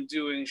out and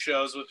doing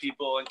shows with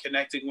people and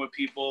connecting with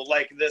people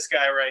like this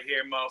guy right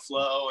here, Mo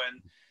Flow,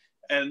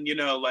 and you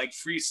know, like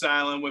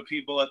freestyling with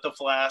people at the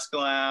Flask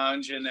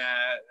Lounge and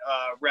at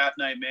Rap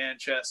Night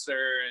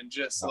Manchester, and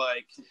just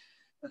like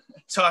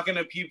talking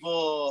to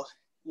people,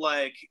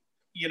 like,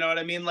 you know what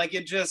I mean? Like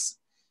it just,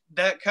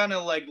 that kind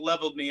of like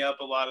leveled me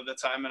up a lot of the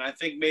time, and I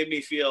think made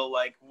me feel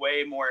like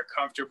way more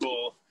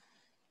comfortable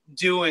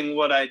doing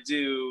what I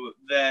do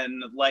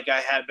than like I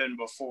had been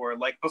before.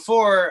 Like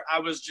before I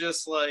was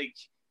just like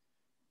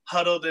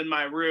huddled in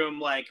my room,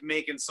 like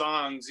making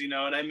songs, you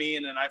know what I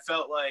mean? And I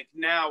felt like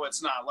now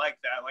it's not like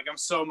that. Like I'm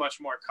so much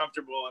more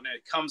comfortable and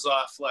it comes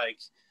off like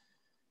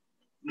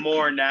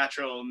more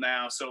natural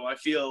now. So I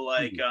feel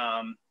like,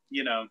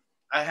 you know,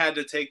 I had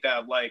to take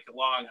that like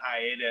long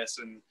hiatus,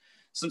 and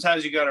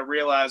sometimes you got to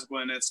realize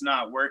when it's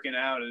not working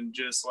out and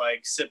just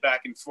like sit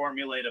back and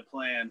formulate a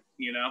plan,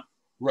 you know?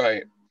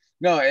 Right.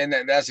 No, and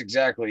that's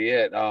exactly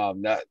it.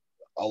 That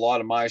a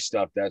lot of my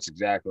stuff, that's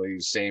exactly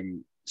the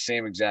same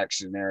exact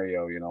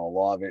scenario. You know, a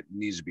lot of it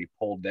needs to be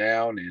pulled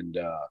down and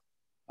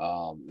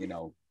you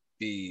know,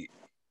 be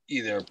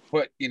either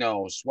put, you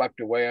know,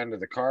 swept away under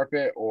the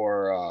carpet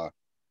or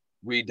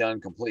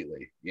redone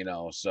completely. You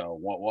know, so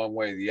one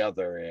way or the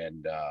other,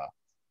 and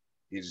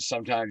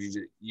sometimes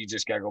you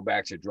just got to go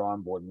back to the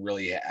drawing board and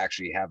really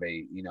actually have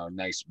a, you know,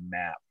 nice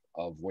map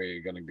of where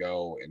you're going to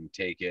go and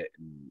take it,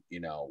 and you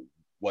know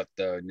what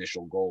the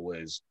initial goal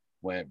is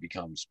when it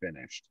becomes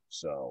finished.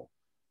 So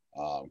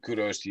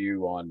kudos to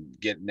you on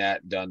getting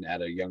that done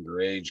at a younger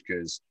age,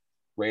 because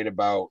right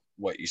about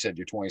what you said,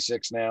 you're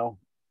 26 now.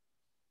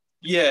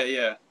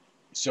 Yeah.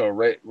 So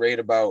right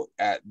about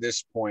at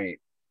this point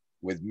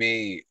with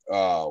me,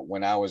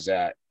 when I was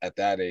at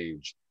that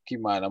age, keep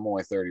in mind I'm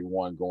only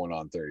 31 going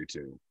on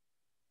 32.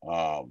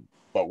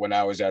 But when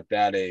I was at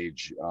that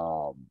age,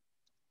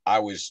 I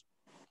was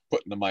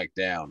putting the mic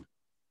down.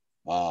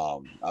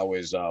 I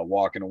was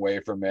walking away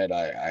from it.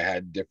 I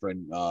had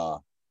different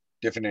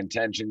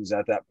intentions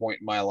at that point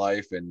in my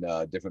life, and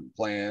different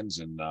plans,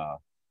 and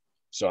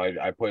so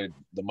I put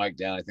the mic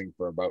down, I think,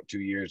 for about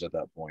 2 years at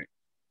that point.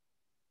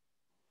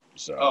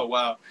 So oh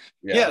wow.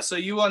 Yeah. So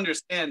you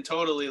understand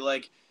totally.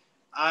 Like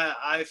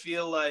I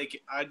feel like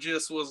I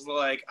just was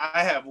like,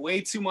 I have way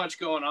too much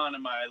going on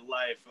in my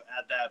life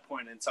at that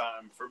point in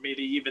time for me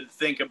to even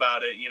think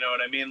about it. You know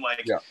what I mean?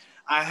 Like, Yeah.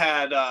 I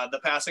had the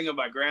passing of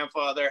my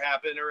grandfather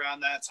happen around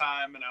that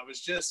time, and I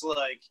was just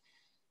like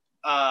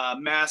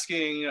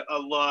masking a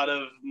lot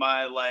of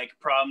my like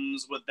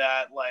problems with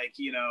that, like,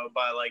 you know,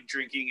 by like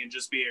drinking and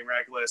just being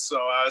reckless. So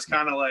I was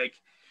kind of like,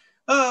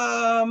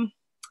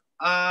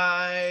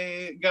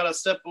 I gotta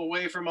step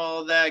away from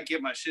all of that,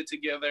 get my shit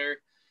together.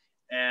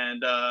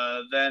 And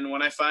then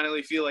when I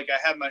finally feel like I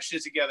have my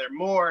shit together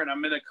more and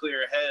I'm in a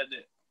clear head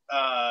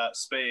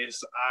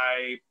space,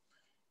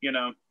 you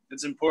know,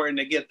 it's important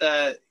to get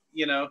that,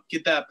 you know,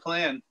 get that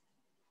plan.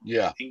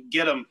 Yeah. And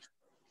get them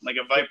like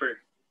a viper.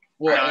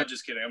 Well, no, I'm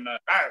just kidding. I'm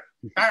not.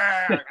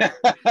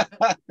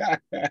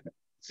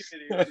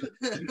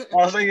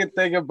 All thing you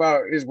think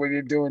about is when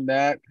you're doing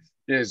that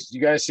is,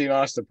 you guys seen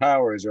Austin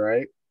Powers,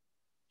 right?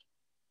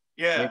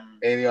 Yeah.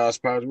 Any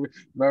Austin Powers.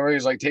 Remember,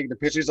 he's like taking the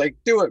pictures, like,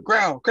 do it,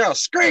 growl,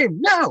 scream,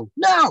 no,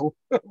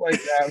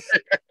 like that.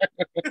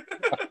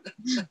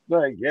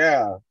 Like,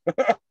 yeah.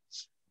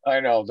 I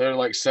know, they're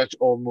like such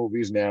old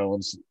movies now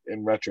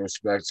in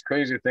retrospect. It's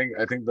crazy to think.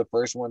 I think the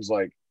first one's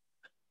like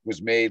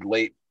was made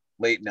late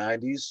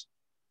 90s.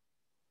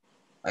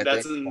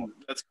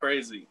 That's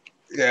crazy.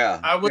 Yeah.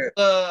 I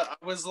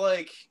was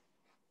like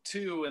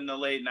 2 in the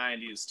late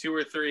 90s, 2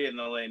 or 3 in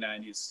the late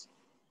 90s.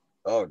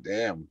 Oh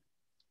damn.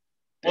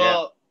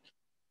 Well,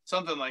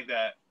 something like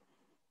that.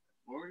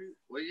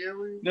 What year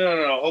were you?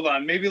 No. Hold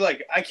on. Maybe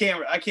like I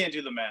can't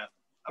do the math.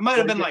 I might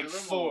have been like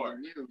 4. A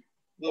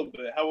little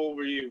bit. How old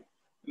were you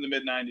in the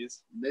mid 90s?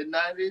 Mid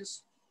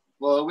 90s.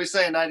 Well, are we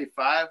saying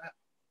 95?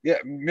 Yeah,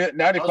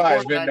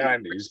 95 mid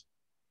 90s.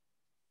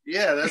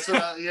 Yeah, that's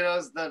what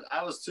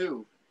I was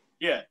 2.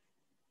 Yeah.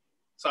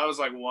 So I was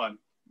like 1.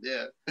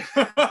 Yeah.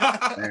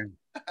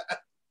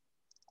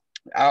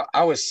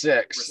 I was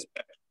 6.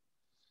 Respect.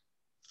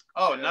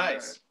 Oh,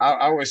 nice.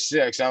 I was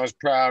 6. I was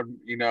proud,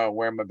 you know,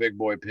 wearing my big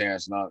boy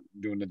pants, not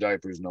doing the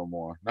diapers no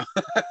more.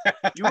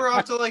 You were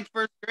up to like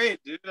 1st grade,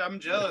 dude. I'm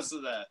jealous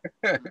of that.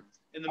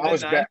 In the mid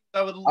 90s,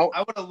 I would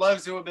have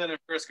loved to have been in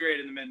 1st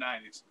grade in the mid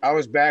 90s. I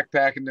was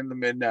backpacking in the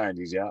mid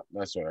 90s. Yeah,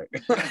 that's right.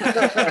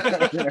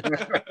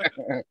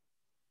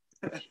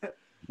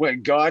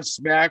 when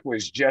Godsmack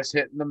was just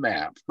hitting the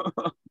map.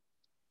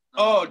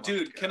 Oh,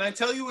 dude, can I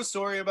tell you a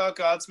story about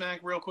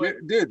Godsmack real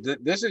quick?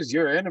 Dude, this is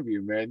your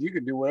interview, man. You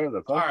can do whatever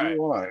the fuck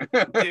you want.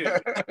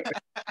 Dude,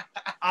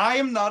 I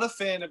am not a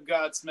fan of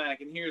Godsmack,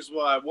 and here's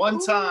why.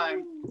 One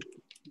time,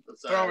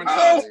 throwing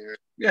shots.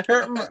 Yeah,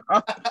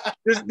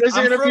 this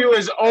interview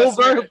is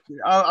over.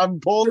 I'm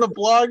pulling the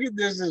plug.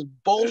 This is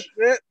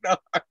bullshit. No,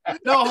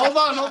 hold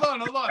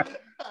on.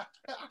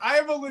 I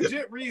have a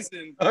legit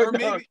reason, or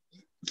maybe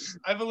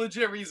I have a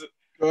legit reason.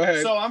 Go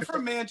ahead. So I'm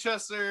from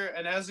Manchester,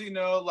 and as you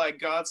know, like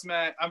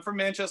Godsmack, I'm from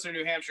Manchester,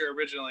 New Hampshire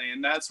originally,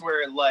 and that's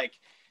where like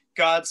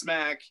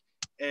Godsmack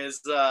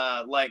is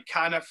like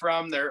kind of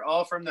from. They're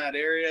all from that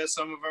area.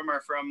 Some of them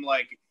are from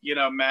like, you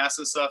know, Mass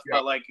and stuff,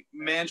 but like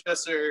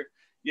Manchester,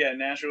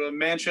 Nashville,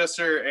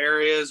 Manchester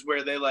areas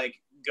where they like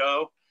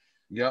go.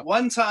 Yeah.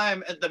 One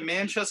time at the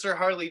Manchester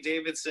Harley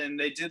Davidson,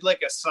 they did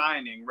like a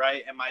signing,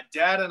 right? And my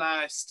dad and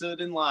I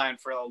stood in line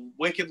for a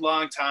wicked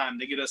long time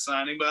to get a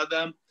signing by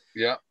them.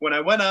 Yeah. When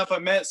I went up, I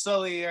met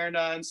Sully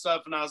Erna and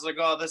stuff, and I was like,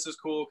 "Oh, this is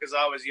cool," because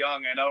I was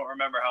young. I don't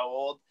remember how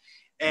old.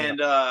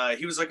 And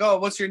he was like, "Oh,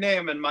 what's your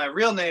name?" And my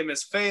real name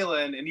is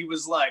Phelan. And he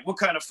was like, "What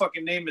kind of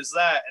fucking name is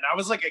that?" And I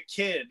was like a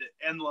kid,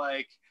 and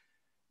like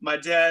my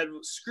dad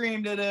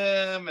screamed at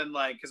him, and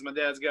like, because my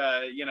dad's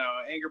got, you know,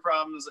 anger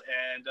problems,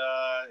 and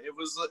it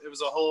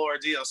was a whole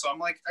ordeal. So I'm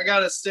like, I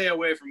gotta stay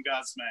away from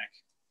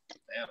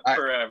Godsmack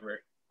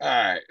forever. All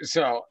right,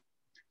 so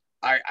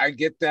I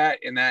get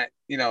that in that,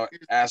 you know,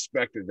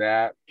 aspect of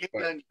that.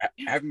 But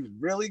have you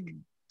really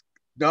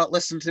not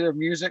listened to their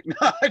music?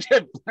 No, I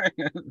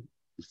didn't.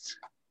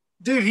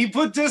 Dude, he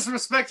put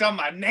disrespect on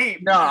my name.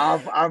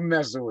 No, I'm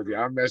messing with you.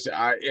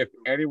 If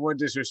anyone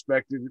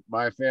disrespected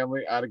my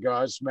family out of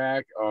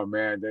Godsmack, oh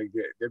man,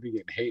 they'd be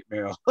getting hate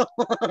mail.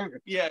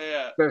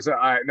 Yeah. So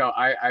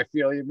I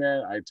feel you,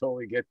 man. I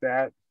totally get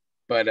that.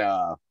 But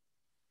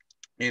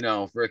you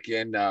know,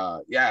 freaking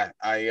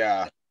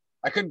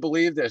I couldn't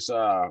believe this.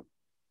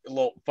 A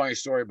little funny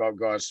story about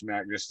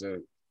Godsmack, just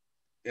to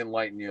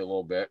enlighten you a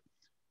little bit.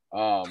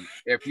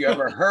 If you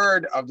ever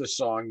heard of the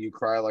song "You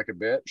Cry Like a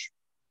Bitch,"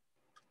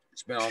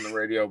 it's been on the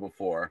radio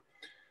before.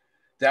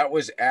 That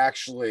was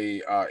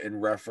actually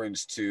in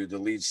reference to the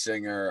lead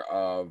singer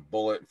of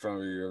 "Bullet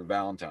for Your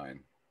Valentine."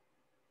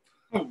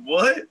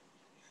 What?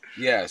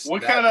 Yes.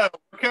 What kind of?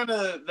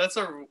 That's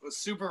a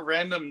super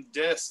random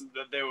diss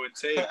that they would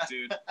take,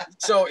 dude.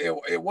 So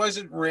it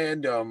wasn't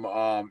random.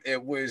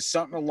 It was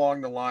something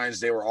along the lines.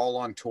 They were all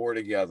on tour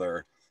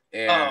together,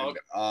 and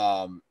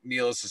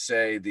needless to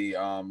say, the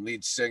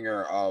lead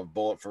singer of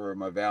 "Bullet for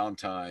My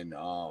Valentine"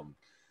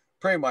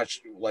 pretty much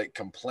like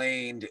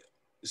complained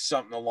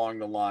something along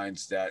the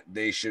lines that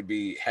they should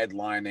be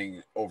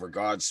headlining over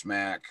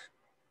Godsmack.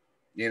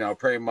 You know,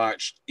 pretty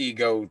much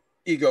ego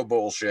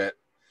bullshit.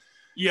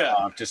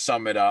 Yeah. To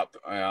sum it up,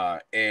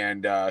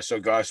 and so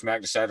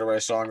Godsmack decided to write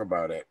a song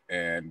about it,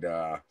 and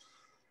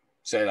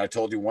said, "I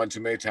told you one too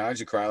many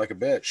times, you cry like a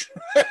bitch."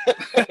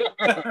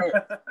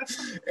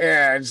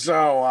 And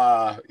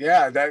so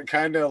that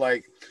kind of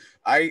like,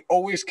 I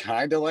always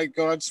kind of like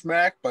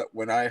Godsmack, but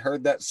when I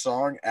heard that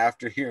song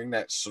after hearing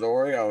that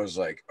story, I was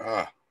like,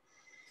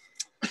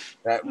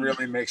 that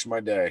really makes my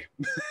day.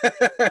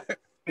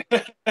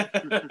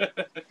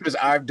 Because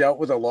I've dealt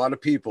with a lot of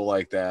people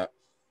like that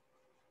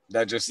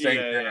just think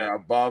they're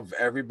above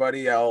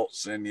everybody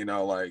else, and, you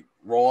know, like,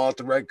 roll out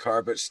the red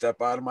carpet,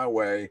 step out of my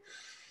way,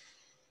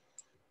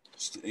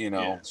 you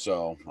know.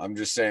 So I'm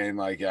just saying,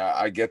 like,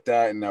 I get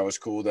that, and that was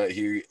cool that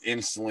he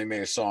instantly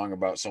made a song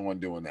about someone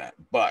doing that.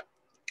 But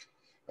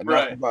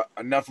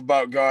enough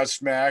about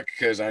Godsmack,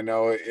 because I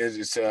know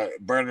it's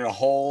burning a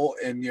hole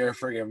in your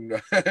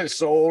freaking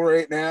soul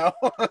right now.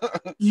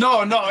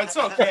 No, it's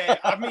okay.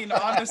 I mean,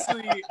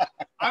 honestly,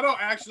 I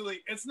don't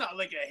actually. It's not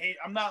like I hate.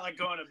 I'm not like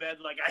going to bed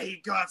like I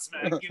hate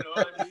Godsmack. You know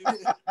what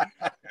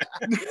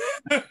I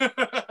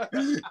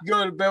mean?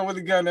 Go to bed with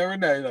a gun every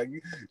night. Like,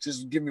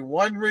 just give me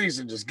one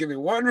reason. Just give me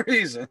one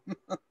reason.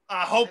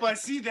 I hope I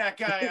see that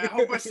guy. I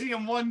hope I see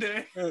him one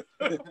day.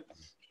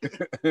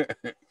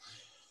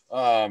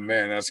 Oh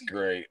man, that's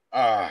great.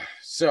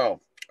 So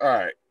all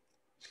right,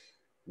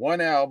 one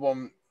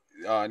album,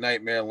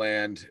 Nightmare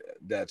Land,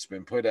 that's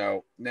been put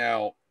out.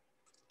 Now,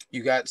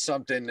 you got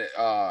something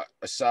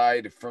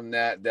aside from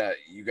that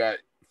you got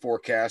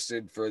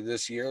forecasted for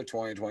this year,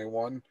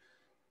 2021?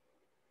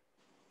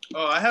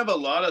 Oh, I have a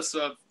lot of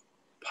stuff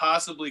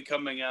possibly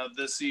coming out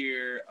this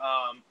year.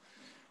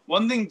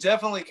 One thing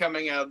definitely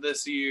coming out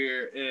this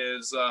year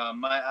is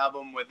my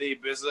album with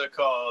Ibiza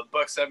called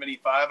Buck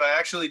 75. I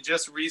actually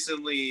just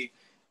recently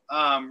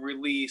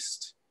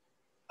released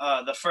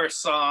the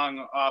first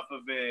song off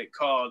of it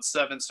called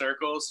Seven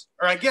Circles.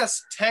 Or I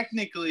guess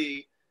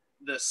technically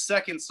the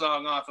second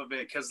song off of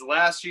it, because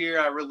last year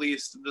I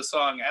released the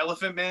song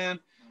Elephant Man.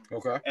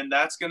 Okay. And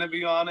that's going to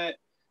be on it.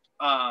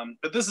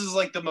 But this is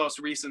like the most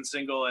recent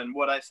single, and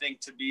what I think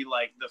to be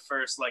like the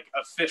first like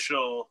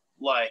official,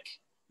 like,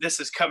 this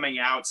is coming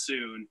out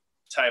soon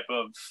type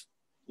of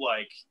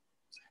like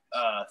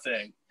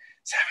thing.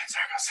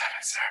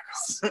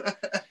 Seven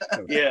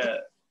circles. Yeah.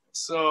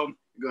 So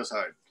It goes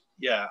hard.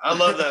 Yeah, I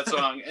love that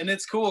song. And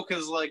it's cool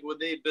because, like,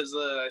 with Abe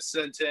Bizza, I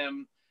sent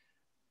him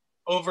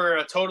over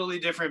a totally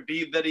different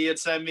beat that he had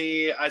sent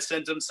me. I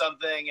sent him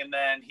something, and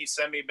then he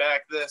sent me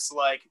back this,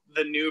 like,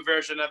 the new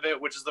version of it,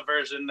 which is the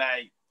version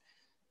that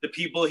the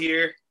people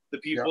hear, the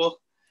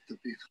people. The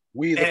people.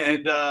 We the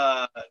And,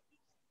 people.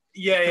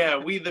 yeah,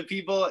 we the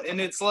people.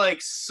 And it's,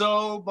 like,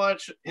 so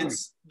much,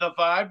 it's, the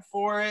vibe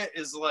for it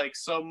is, like,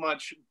 so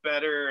much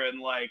better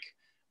and, like,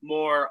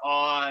 more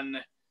on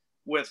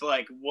with,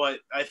 like, what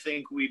I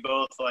think we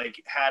both,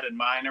 like, had in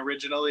mind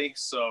originally.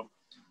 So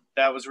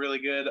that was really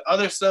good.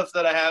 Other stuff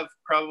that I have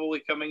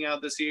probably coming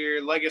out this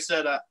year, like I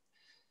said,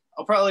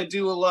 I'll probably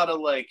do a lot of,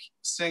 like,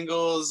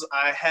 singles.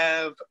 I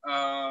have,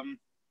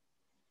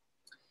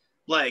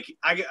 like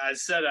I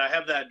said, I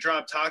have that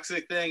Drop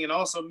Toxic thing, and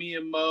also me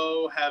and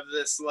Mo have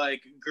this,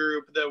 like,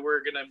 group that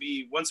we're gonna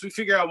be, once we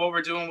figure out what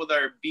we're doing with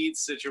our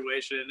beats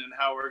situation and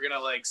how we're gonna,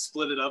 like,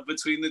 split it up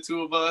between the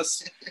two of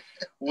us.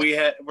 we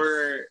have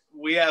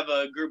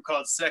a group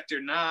called Sector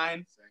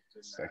 9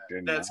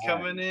 Sector that's 9.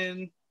 coming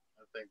in.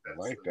 I think that's I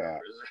like the that.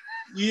 numbers.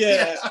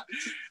 Yeah,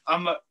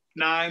 I'm a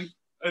 9,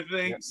 I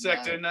think. Yeah.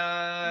 Sector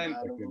 9.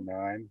 Sector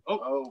 9.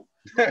 Oh,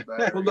 my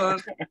bad. Hold on.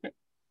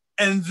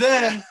 And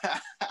then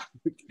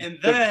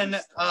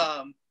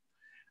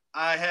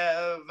I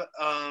have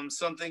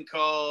something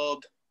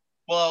called,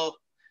 well,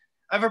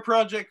 I have a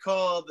project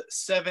called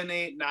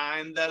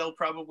 789 that'll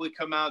probably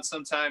come out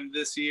sometime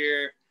this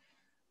year.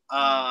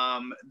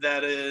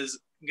 That is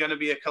going to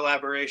be a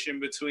collaboration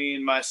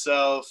between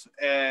myself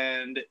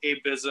and Abe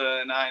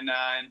Bizza and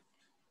I9.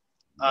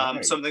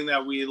 Nice. Something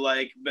that we,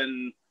 like,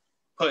 been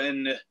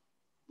putting,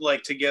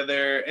 like,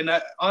 together. And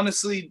I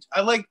honestly,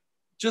 I, like,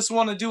 just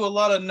want to do a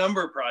lot of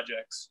number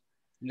projects.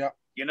 Yep.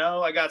 You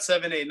know, I got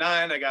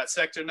 789, I got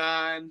Sector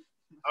 9.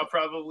 I'll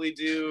probably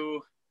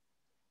do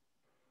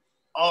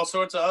all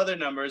sorts of other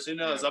numbers. Who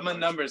knows? Yeah, I'm a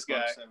numbers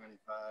guy.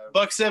 $1.75.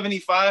 Buck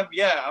 75.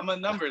 Yeah, I'm a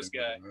numbers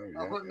guy.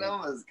 I'm a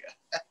numbers guy.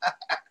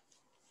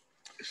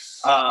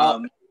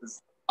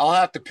 I'll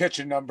have to pitch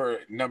a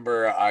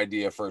number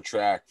idea for a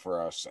track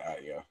for us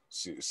at you.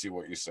 See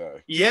what you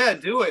say. Yeah,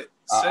 do it.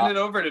 Send it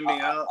over to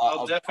me.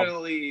 I'll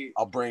definitely.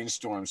 I'll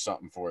brainstorm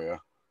something for you.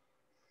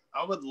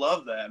 I would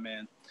love that,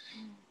 man.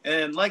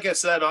 And like I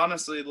said,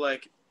 honestly,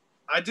 like,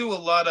 I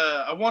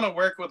want to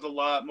work with a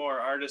lot more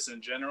artists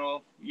in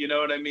general. You know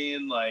what I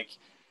mean? Like,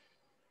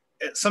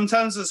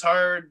 sometimes it's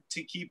hard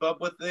to keep up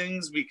with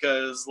things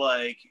because,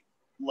 like,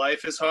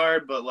 life is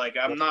hard, but, like,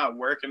 I'm not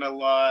working a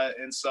lot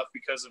and stuff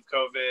because of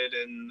COVID.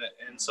 And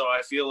so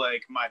I feel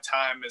like my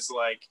time is,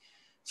 like,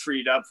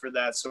 freed up for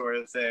that sort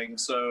of thing.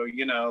 So,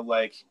 you know,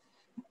 like,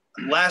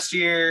 last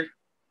year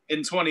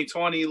in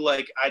 2020,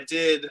 like, I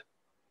did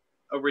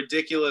a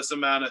ridiculous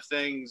amount of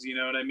things, you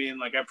know what I mean?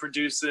 Like, I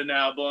produced an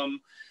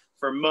album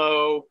for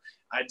Mo,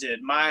 I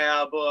did my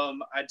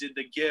album, I did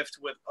The Gift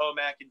with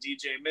Pomac and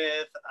DJ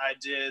Myth, I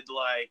did,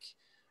 like,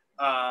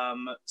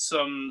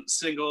 some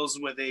singles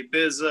with A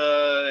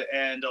Bizza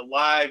and a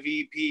live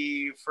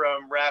EP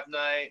from Rap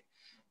Night,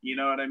 you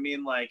know what I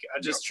mean? Like, I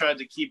just tried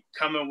to keep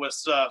coming with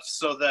stuff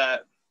so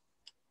that,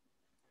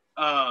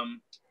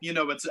 you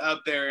know, it's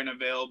out there and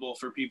available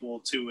for people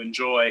to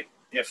enjoy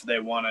if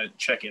they want to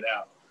check it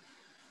out.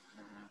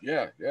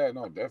 Yeah,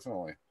 no,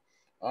 definitely.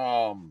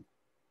 Yeah,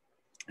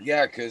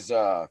 because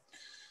I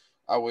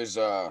was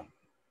going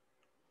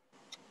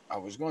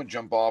to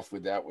jump off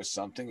with that with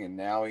something, and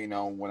now, you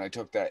know, when I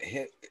took that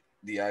hit,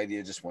 the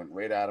idea just went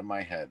right out of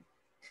my head.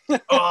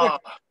 Oh.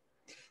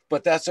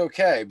 But that's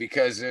okay,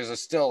 because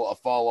there's still a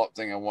follow-up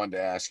thing I wanted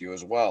to ask you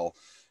as well.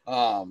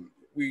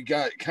 We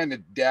got kind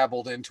of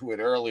dabbled into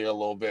it earlier a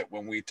little bit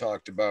when we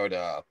talked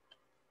about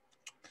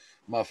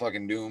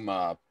motherfucking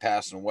Doom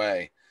passing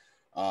away.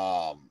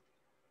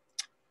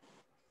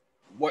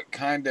 What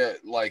kind of,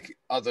 like,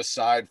 other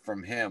side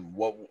from him,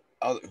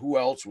 who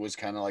else was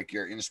kind of like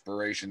your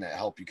inspiration that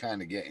helped you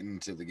kind of get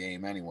into the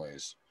game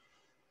anyways?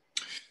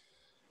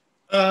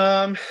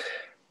 Man,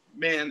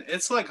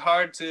 it's, like,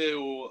 hard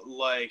to,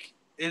 like,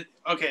 it.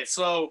 Okay,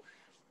 so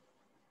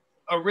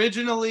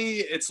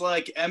originally it's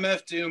like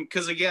MF Doom,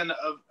 because again,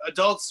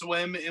 Adult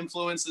Swim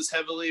influences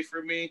heavily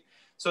for me.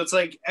 So it's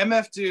like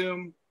MF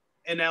Doom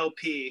and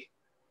LP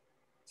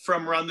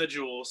from Run the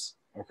Jewels.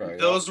 Okay.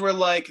 Those were,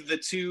 like, the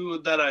two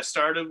that I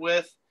started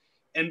with.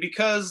 And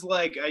because,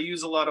 like, I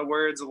use a lot of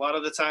words, a lot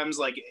of the times,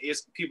 like,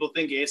 people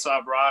think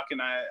Aesop Rock,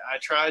 and I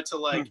try to,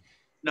 like,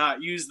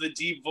 not use the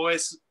deep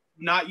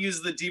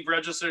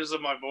registers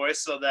of my voice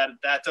so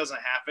that doesn't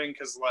happen,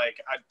 because,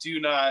 like, I do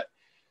not,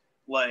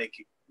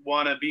 like,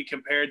 want to be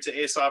compared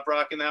to Aesop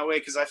Rock in that way,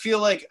 because I feel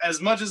like,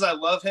 as much as I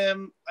love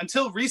him,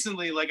 until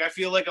recently, like, I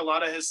feel like a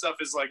lot of his stuff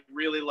is, like,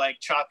 really,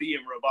 like, choppy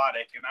and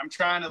robotic, and I'm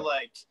trying to,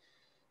 like,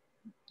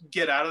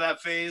 get out of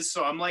that phase.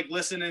 So I'm, like,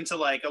 listening to,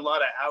 like, a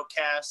lot of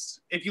Outkast.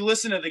 If you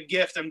listen to The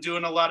Gift, I'm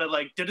doing a lot of,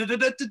 like, like,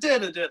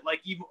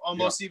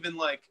 even,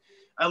 like,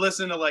 I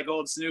listen to, like,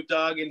 old Snoop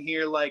Dogg and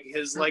hear, like,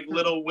 his, like,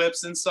 little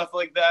whips and stuff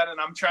like that,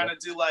 and I'm trying to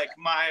do, like,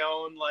 my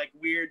own, like,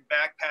 weird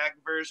backpack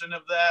version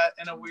of that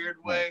in a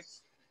weird way,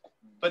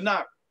 but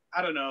not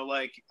I don't know,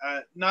 like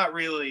not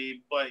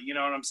really, but you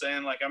know what I'm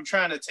saying? Like I'm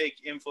trying to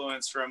take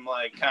influence from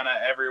like kind of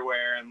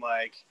everywhere and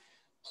like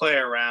play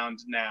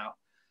around now.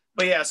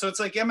 But yeah, so it's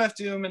like MF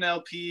Doom and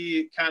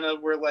LP kind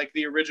of were like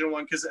the original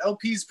one, because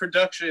LP's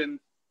production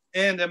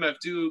and MF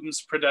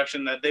Doom's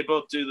production that they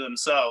both do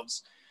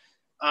themselves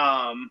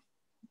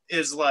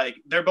is like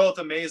they're both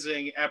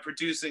amazing at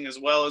producing as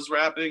well as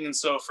rapping. And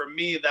so for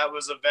me, that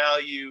was a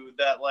value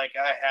that like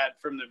I had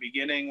from the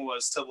beginning,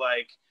 was to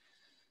like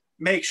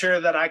make sure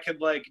that I could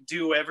like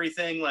do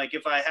everything. Like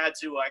if I had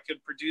to, I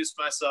could produce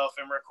myself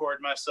and record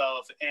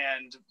myself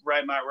and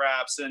write my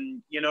raps,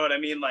 and you know what I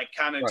mean? Like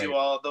kind of do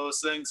all of those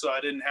things. So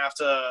I didn't have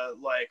to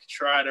like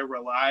try to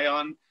rely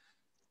on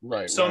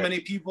so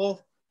many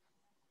people.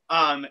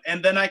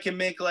 And then I can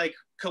make like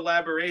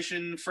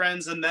collaboration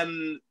friends, and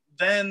then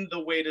the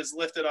weight is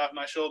lifted off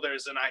my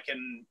shoulders, and I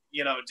can,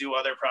 you know, do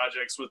other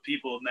projects with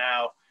people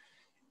now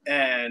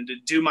and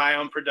do my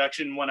own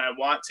production when I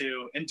want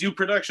to, and do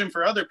production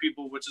for other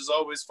people, which is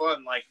always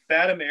fun. Like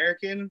Bad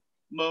American,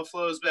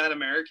 MoFlo's Bad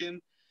American.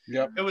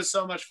 Yep. It was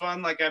so much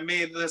fun. Like I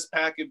made this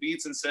pack of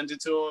beats and sent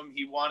it to him.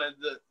 He wanted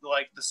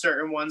the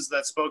certain ones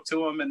that spoke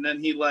to him, and then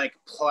he like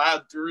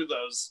plowed through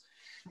those.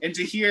 And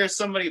to hear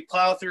somebody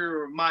plow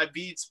through my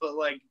beats but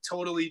like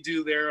totally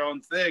do their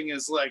own thing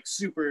is like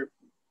super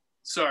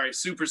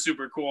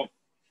cool.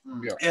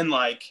 Yeah. And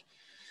like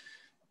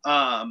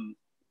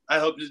I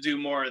hope to do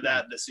more of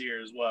that this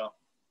year as well.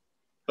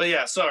 But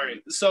yeah,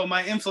 sorry. So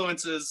my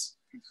influences,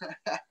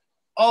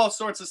 all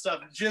sorts of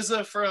stuff.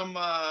 Jizza from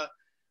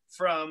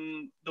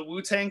the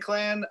Wu-Tang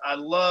Clan. I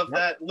love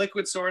that.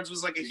 Liquid Swords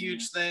was like a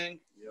huge thing.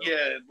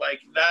 Yeah, like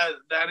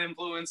that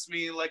influenced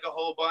me like a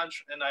whole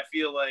bunch. And I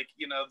feel like,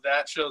 you know,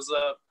 that shows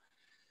up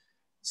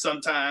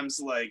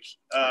sometimes. Like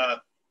I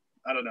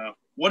don't know.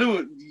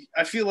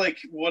 I feel like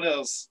what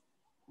else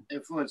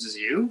influences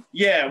you?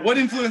 Yeah, what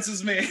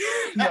influences me?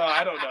 No,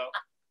 I don't know.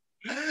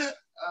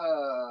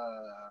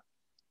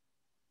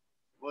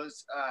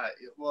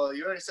 Well,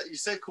 you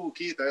said Cool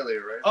Keith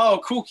earlier, right?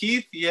 Oh, Cool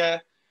Keith, yeah.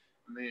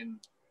 I mean,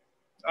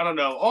 I don't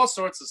know, all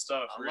sorts of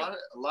stuff.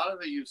 A lot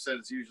of it you said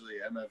is usually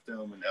MF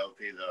Doom and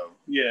LP though.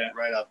 Yeah.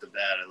 Right off the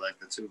bat are like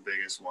the two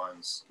biggest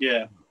ones.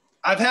 Yeah.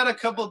 I've had a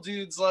couple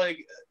dudes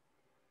like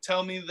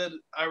tell me that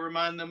I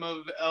remind them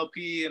of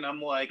LP, and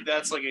I'm like,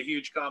 that's like a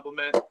huge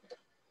compliment.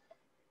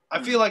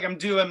 I feel like I'm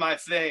doing my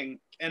thing,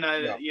 and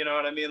you know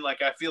what I mean?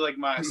 Like, I feel like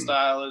my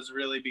style has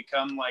really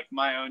become like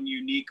my own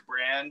unique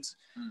brand,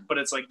 but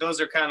it's like, those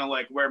are kind of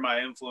like where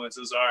my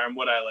influences are and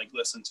what I like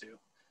listen to.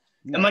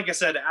 Yeah. And like I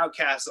said,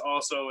 Outkast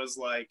also is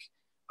like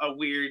a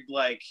weird,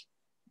 like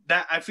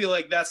that. I feel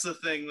like that's the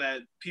thing that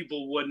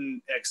people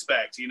wouldn't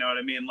expect. You know what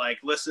I mean? Like,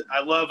 listen,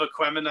 I love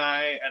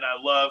Aquemini, and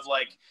I love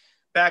like,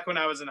 back when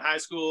I was in high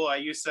school, I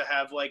used to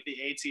have like the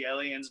AT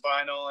Aliens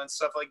vinyl and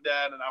stuff like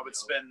that, and I would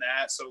spin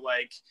that. So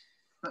like,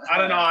 I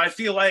don't know. I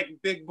feel like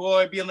Big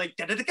Boy being like,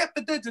 you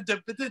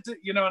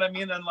know what I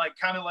mean? And like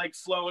kind of like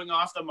flowing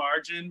off the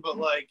margin, but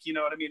like, you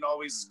know what I mean?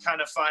 Always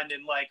kind of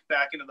finding like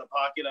back into the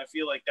pocket. I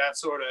feel like that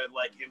sort of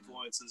like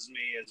influences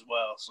me as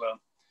well. So.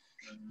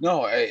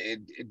 No,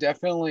 it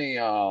definitely,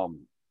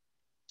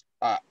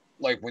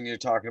 like when you're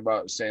talking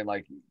about saying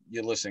like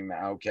you're listening to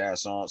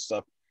Outkast and all that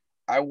stuff,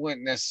 I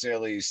wouldn't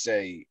necessarily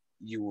say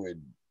you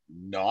would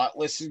not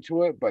listen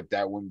to it, but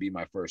that wouldn't be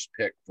my first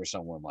pick for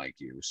someone like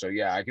you. So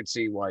yeah, I could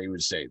see why you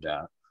would say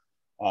that.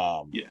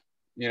 Yeah,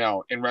 you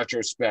know, in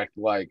retrospect,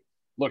 like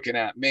looking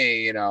at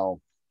me, you know,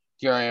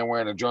 here I am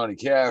wearing a Johnny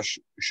Cash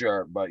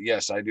shirt, but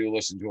yes, I do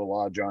listen to a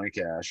lot of Johnny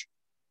Cash.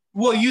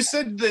 Well, you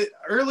said that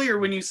earlier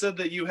when you said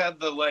that you had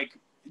the like,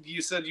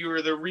 you said you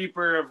were the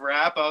Reaper of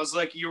rap. I was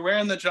like, you're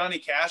wearing the Johnny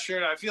Cash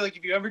shirt. I feel like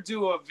if you ever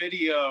do a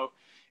video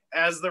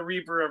as the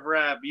Reaper of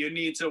rap, you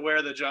need to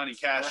wear the Johnny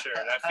Cash shirt.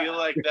 I feel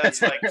like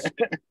that's like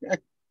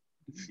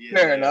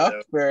fair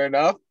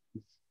enough.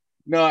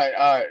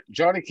 No,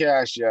 Johnny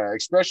Cash, yeah,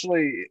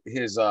 especially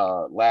his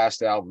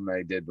last album that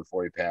he did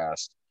before he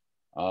passed.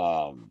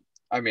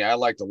 I mean, I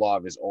liked a lot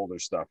of his older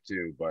stuff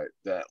too, but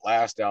that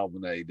last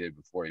album that he did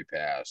before he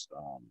passed,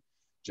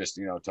 just,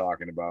 you know,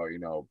 talking about, you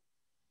know,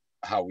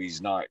 how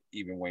he's not,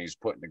 even when he's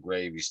put in the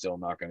grave, he's still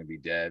not going to be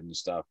dead and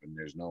stuff, and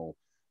there's no,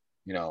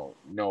 you know,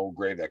 no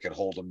grave that could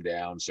hold him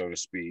down, so to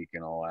speak,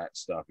 and all that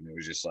stuff. And it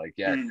was just like,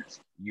 yeah,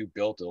 you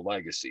built a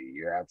legacy.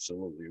 You're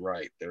absolutely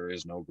right. There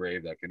is no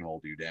grave that can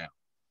hold you down.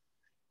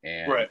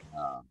 And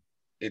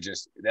it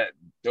just, that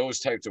those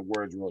types of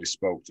words really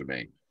spoke to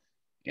me.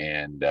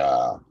 And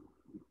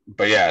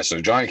but yeah,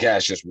 so Johnny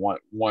Cash just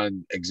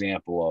one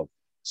example of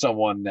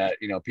someone that,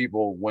 you know,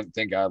 people wouldn't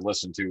think I'd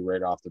listen to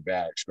right off the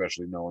bat,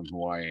 especially knowing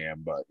who I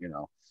am. But you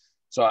know,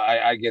 so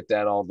I get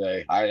that all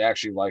day. I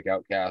actually like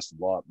Outkast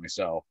a lot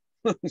myself.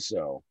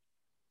 So,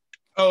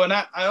 oh, and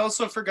I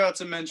also forgot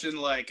to mention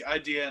like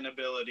idea and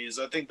abilities.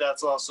 I think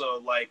that's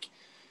also like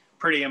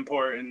pretty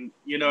important.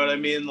 You know what I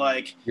mean?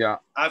 Like, yeah,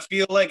 I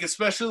feel like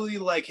especially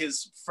like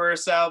his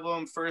first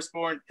album,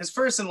 Firstborn, his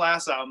first and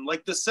last album,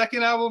 like the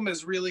second album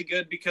is really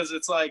good because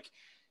it's like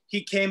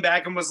he came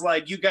back and was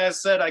like, you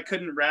guys said I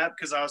couldn't rap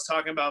because I was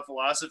talking about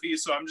philosophy,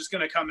 so I'm just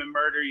going to come and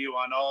murder you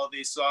on all of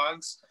these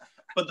songs.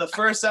 But the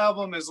first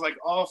album is like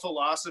all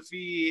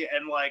philosophy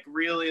and like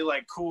really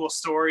like cool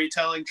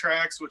storytelling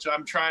tracks, which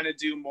I'm trying to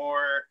do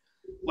more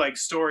like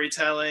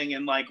storytelling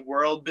and like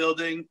world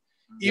building.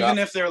 Even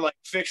if they're like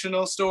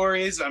fictional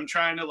stories, I'm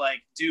trying to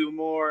like do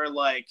more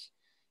like,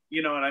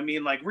 you know what I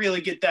mean? Like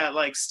really get that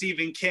like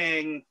Stephen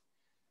King,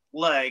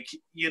 like,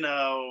 you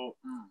know,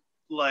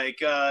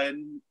 like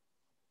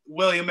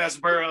William S.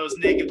 Burroughs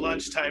Naked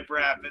Lunch type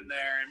rap in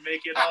there and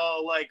make it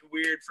all like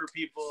weird for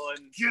people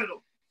and,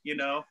 you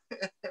know?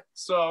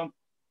 So,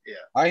 yeah.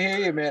 I hear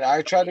you, man.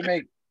 I try to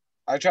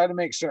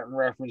make certain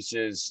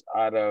references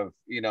out of,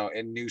 you know,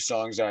 in new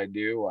songs I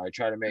do. I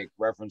try to make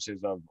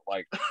references of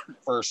like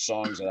first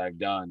songs that I've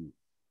done,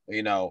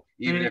 you know,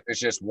 even if it's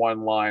just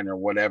one line or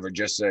whatever,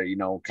 just to, you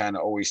know, kind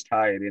of always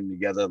tie it in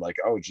together. Like,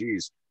 oh,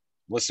 geez,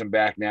 listen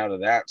back now to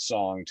that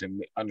song to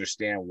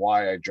understand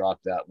why I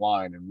dropped that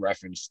line and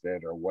referenced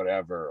it or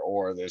whatever,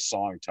 or the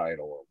song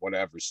title or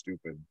whatever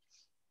stupid,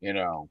 you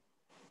know.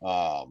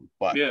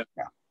 But yeah,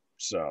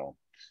 so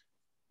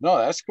no,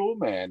 that's cool,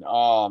 man.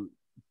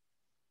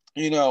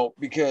 You know,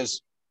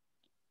 because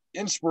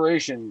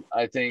inspiration,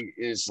 I think,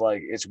 is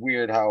like, it's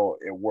weird how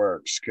it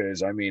works.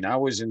 Because I mean, I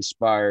was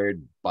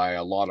inspired by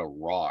a lot of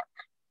rock,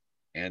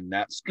 and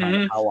that's kind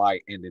of how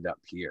I ended up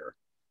here.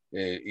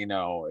 You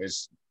know,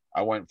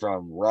 I went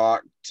from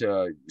rock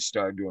to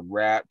started doing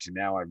rap to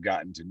now I've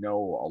gotten to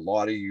know a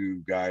lot of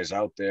you guys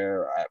out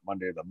there at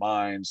Monday of the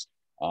Minds,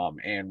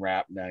 and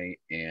Rap Night,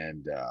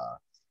 and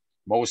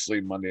mostly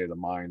Monday of the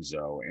Minds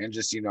though, and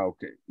just you know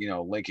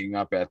linking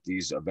up at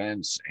these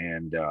events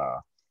and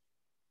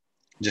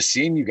just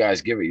seeing you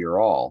guys give it your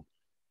all,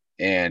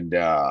 and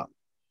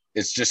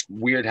it's just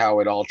weird how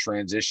it all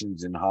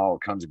transitions and how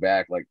it comes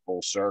back like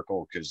full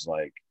circle, because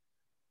like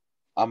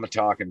I'm a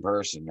talking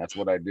person, that's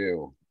what I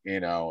do, you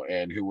know,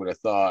 and who would have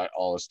thought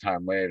all this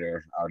time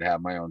later I would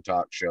have my own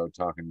talk show,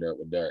 Talking Dirt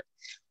with Dirt,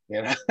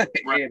 you know.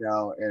 You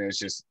know, and it's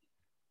just,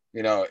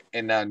 you know,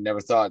 and I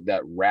never thought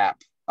that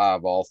rap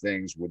of all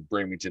things would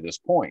bring me to this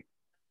point.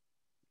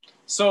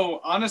 So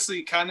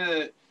honestly, kind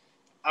of,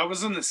 I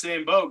was in the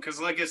same boat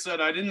because, like I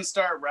said, I didn't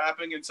start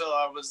rapping until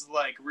I was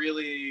like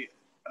really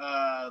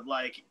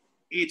like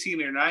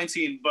 18 or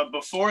 19. But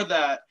before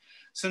that,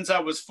 since I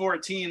was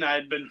 14, I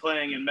had been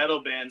playing in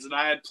metal bands, and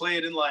I had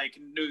played in like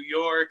New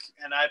York,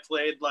 and I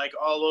played like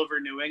all over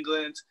New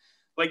England.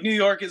 Like New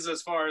York is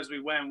as far as we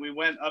went. We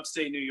went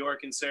upstate New York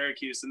and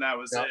Syracuse, and that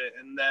was it.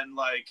 And then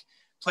like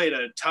played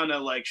a ton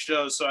of like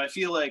shows. So I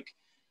feel like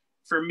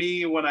for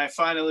me, when I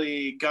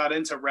finally got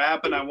into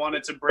rap and I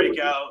wanted to break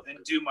out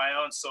and do my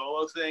own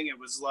solo thing, it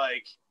was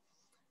like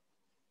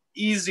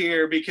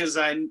easier because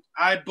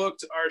I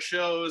booked our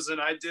shows and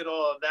I did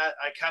all of that.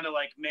 I kind of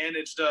like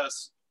managed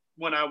us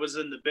when I was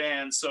in the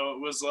band. So it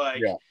was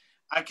like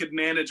I could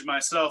manage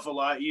myself a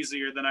lot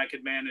easier than I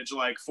could manage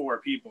like 4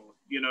 people.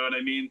 You know what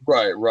I mean?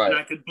 Right. And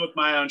I could book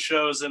my own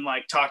shows and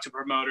like talk to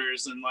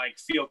promoters and like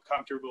feel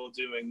comfortable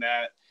doing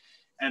that.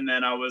 And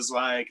then I was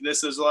like,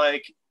 this is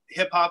like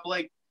hip hop,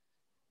 like,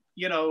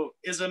 you know,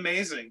 is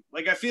amazing.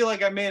 Like, I feel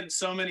like I made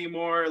so many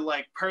more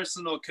like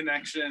personal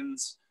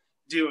connections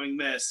doing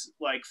this,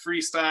 like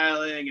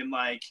freestyling and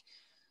like,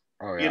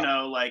 you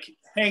know, like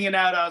hanging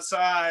out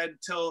outside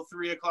till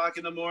 3 o'clock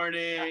in the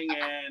morning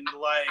and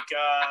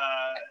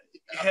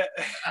like,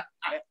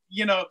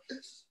 you know,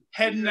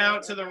 heading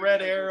out to the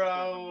Red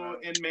Arrow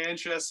in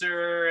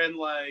Manchester and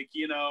like,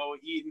 you know,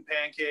 eating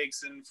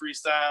pancakes and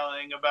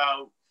freestyling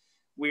about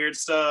weird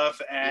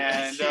stuff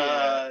and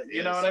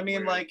you know what I mean,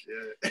 weird. Like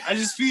I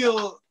just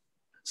feel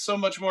so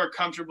much more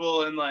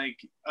comfortable and like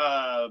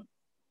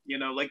you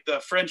know, like the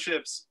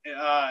friendships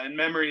and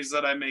memories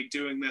that I make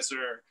doing this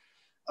are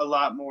a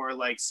lot more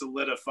like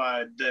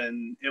solidified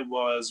than it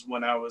was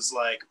when I was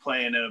like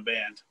playing in a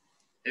band.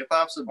 Hip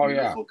hop's a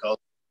beautiful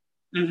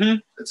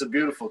culture. It's a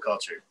beautiful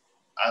culture.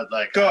 I'd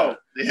like go.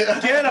 Yeah.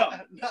 Get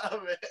them.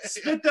 No, man.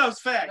 Spit those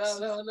facts.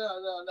 No.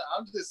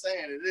 I'm just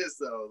saying it is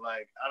though.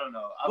 Like I don't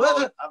know.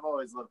 I've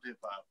always loved hip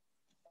hop.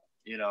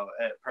 You know,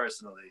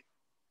 personally.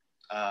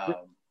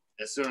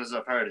 As soon as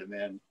I've heard it,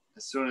 man.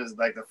 As soon as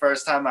like the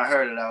first time I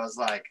heard it, I was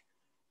like,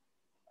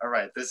 "All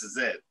right, this is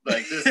it.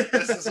 Like this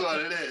is what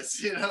it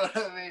is." You know what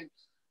I mean?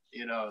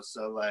 You know,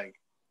 so like,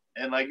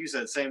 and like you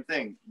said, same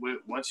thing.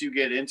 Once you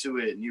get into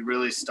it and you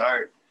really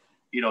start,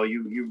 you know,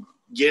 you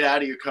get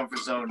out of your comfort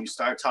zone, you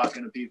start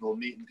talking to people,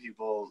 meeting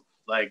people,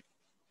 like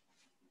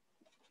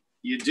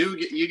you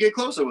get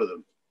closer with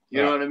them.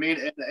 You know what I mean?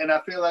 And I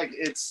feel like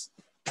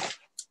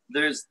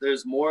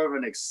there's more of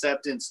an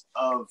acceptance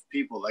of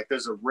people. Like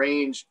there's a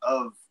range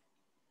of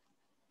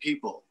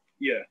people.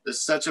 Yeah.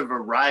 There's such a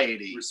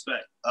variety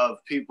respect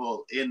of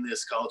people in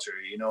this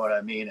culture. You know what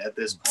I mean? At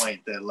this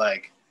point that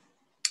like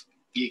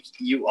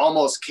you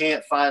almost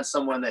can't find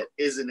someone that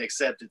isn't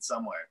accepted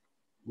somewhere.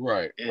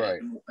 Right.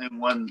 In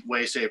one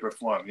way, shape, or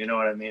form. You know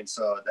what I mean?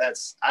 So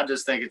I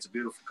just think it's a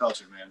beautiful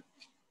culture, man.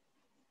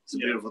 It's a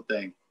beautiful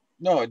thing.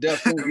 No, it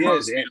definitely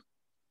is.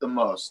 The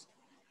most.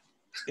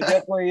 It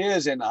definitely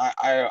is, and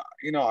I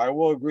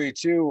will agree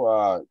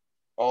too.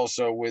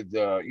 Also with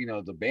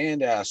the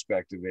band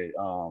aspect of it,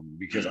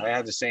 because I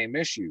had the same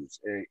issues.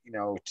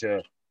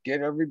 To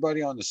get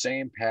everybody on the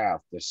same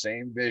path, the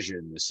same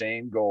vision, the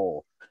same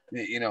goal.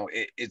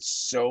 It's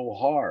so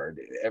hard.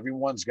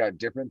 Everyone's got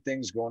different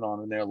things going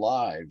on in their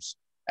lives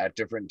at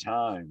different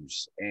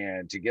times,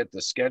 and to get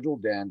the schedule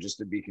down just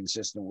to be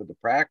consistent with the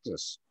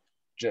practice,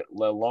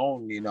 let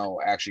alone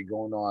actually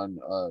going on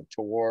a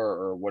tour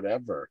or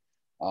whatever,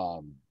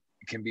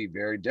 it can be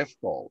very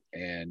difficult.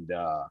 And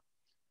I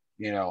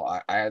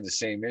had the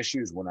same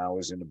issues when I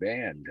was in a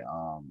band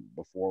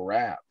before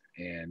rap,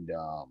 and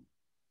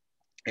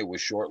it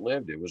was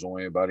short-lived. It was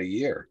only about a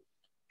year,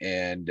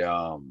 and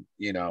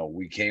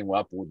we came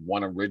up with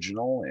one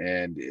original,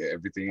 and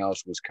everything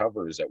else was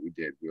covers that we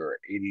did. We were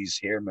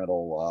 80s hair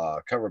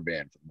metal cover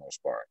band for the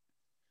most part.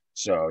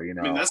 So I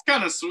mean, that's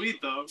kind of sweet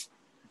though.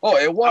 Oh,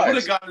 it was. I would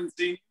have gotten to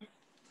see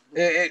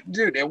you.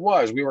 Dude, it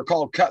was. We were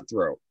called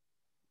Cutthroat,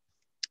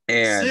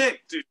 and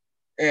sick, dude.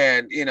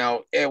 And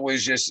it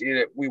was just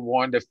we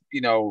wanted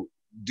to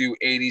do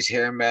 80s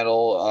hair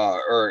metal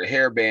or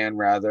hair band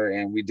rather,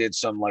 and we did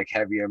some like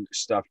heavier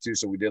stuff too.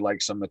 So we did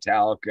like some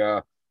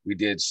Metallica, we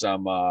did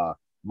some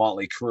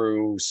Motley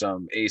Crue,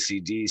 some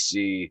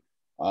AC/DC.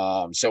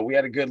 So we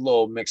had a good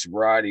little mixed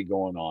variety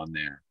going on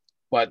there.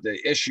 But the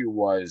issue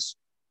was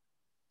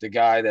the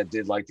guy that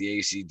did like the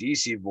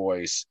AC/DC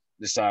voice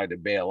decided to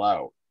bail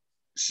out.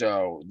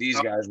 So these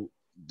guys,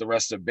 the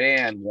rest of the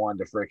band,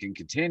 wanted to freaking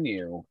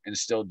continue and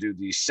still do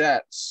these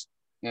sets.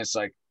 And it's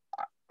like,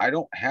 I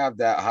don't have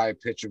that high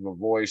pitch of a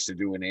voice to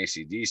do an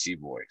AC/DC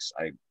voice.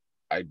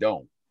 I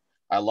don't.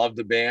 I love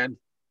the band.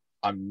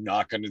 I'm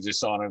not going to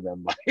dishonor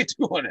them by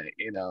doing it.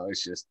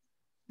 It's just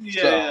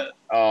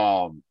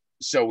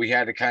so we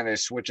had to kind of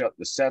switch up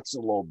the sets a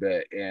little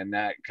bit, and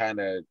that kind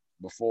of,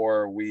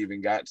 before we even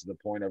got to the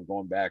point of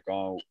going back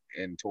on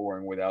and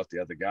touring without the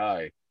other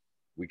guy,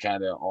 we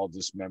kind of all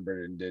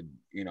dismembered and did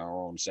our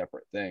own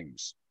separate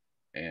things,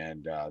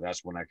 and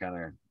that's when I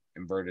kind of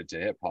inverted to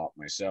hip hop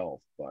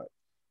myself. But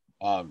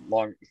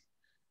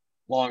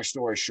long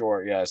story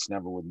short, yeah, it's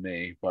never with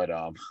me. But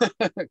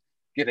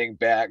getting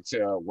back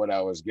to what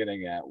I was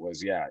getting at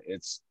was,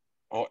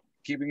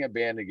 keeping a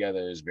band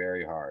together is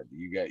very hard.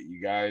 You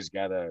guys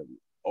gotta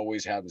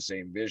always have the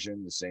same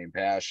vision, the same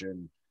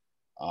passion,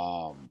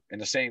 and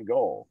the same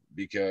goal.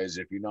 Because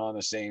if you're not on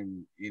the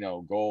same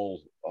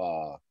goal,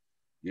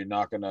 you're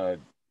not gonna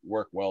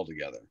work well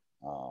together.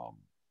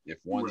 If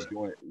one's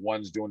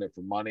doing it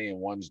for money and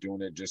one's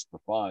doing it just for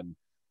fun,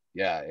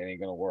 yeah, it ain't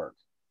gonna work.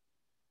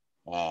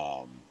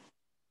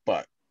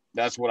 But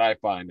that's what I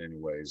find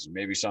anyways.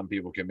 Maybe some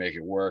people can make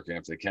it work, and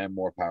if they can,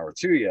 more power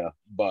to you.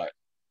 But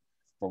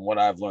from what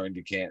I've learned,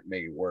 you can't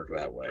make it work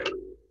that way.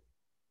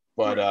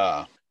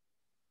 But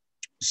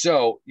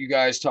so you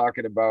guys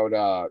talking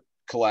about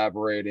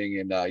collaborating,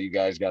 and you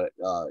guys got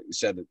you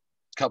said a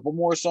couple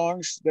more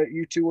songs that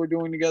you two are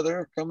doing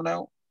together coming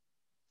out.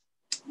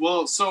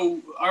 Well,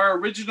 so our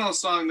original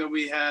song that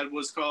we had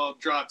was called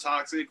Drop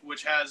Toxic,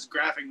 which has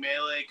Graphic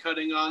Melee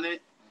cutting on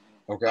it.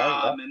 Okay.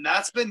 And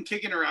that's been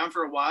kicking around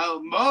for a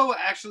while. Mo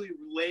actually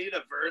laid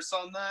a verse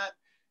on that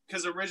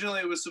because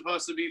originally it was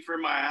supposed to be for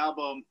my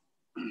album.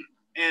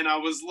 And I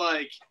was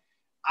like,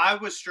 I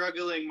was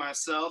struggling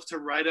myself to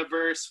write a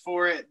verse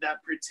for it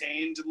that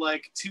pertained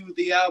like to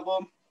the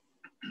album,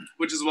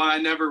 which is why I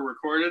never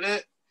recorded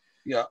it.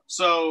 Yeah.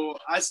 So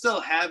I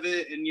still have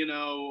it, and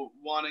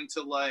wanting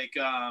to like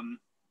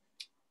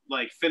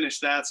finish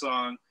that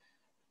song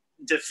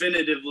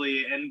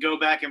definitively and go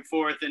back and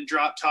forth and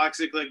drop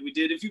Toxic like we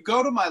did. If you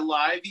go to my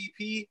live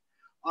EP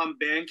on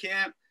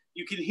Bandcamp,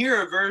 you can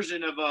hear a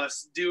version of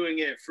us doing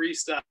it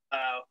freestyle.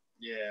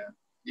 Yeah,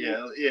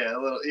 a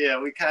little. Yeah,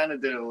 we kind of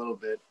did it a little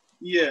bit.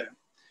 Yeah,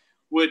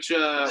 which is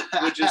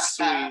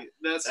sweet.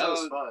 That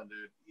was fun,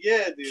 dude.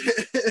 Yeah,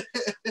 dude.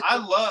 I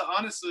love,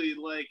 honestly,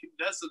 like,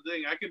 that's the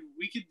thing.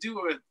 We could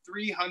do a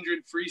 300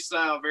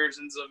 freestyle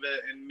versions of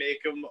it and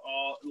make them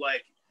all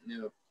like.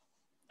 Yeah.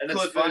 And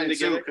it's funny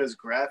too because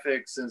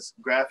since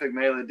Graphic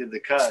Melee did the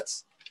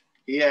cuts,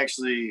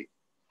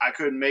 I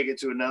couldn't make it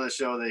to another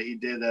show that he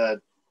did a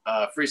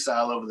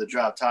freestyle over the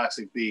Drop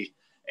Toxic beat,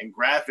 and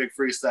Graphic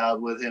freestyled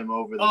with him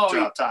over the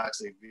Drop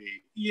Toxic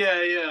beat.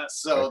 Yeah.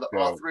 So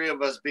all three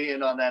of us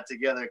being on that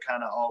together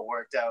kind of all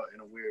worked out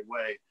in a weird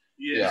way.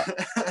 Yeah.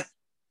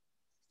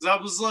 So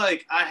I was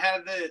like, I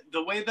had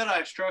the way that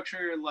I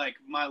structure like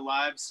my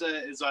live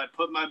set is I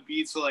put my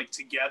beats like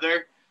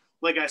together.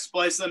 Like I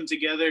splice them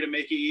together to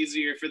make it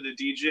easier for the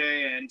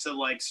DJ and to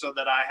like, so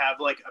that I have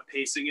like a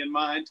pacing in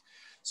mind.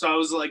 So I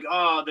was like,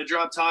 the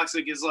Drop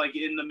Toxic is like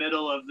in the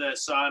middle of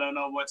this, so I don't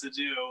know what to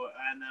do.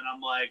 And then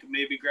I'm like,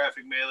 maybe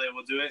Graphic Melee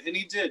will do it. And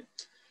he did.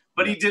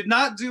 But he did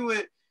not do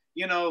it,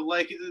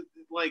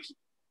 like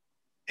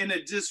in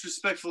a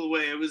disrespectful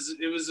way. It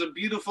was a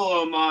beautiful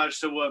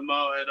homage to what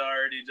Mo had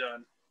already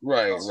done.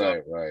 Right.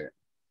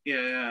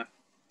 Yeah.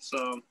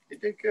 So he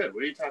did good.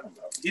 What are you talking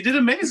about? He did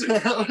amazing.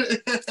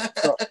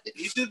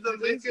 He did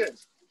good.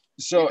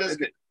 So he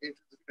did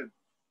good.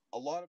 a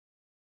lot of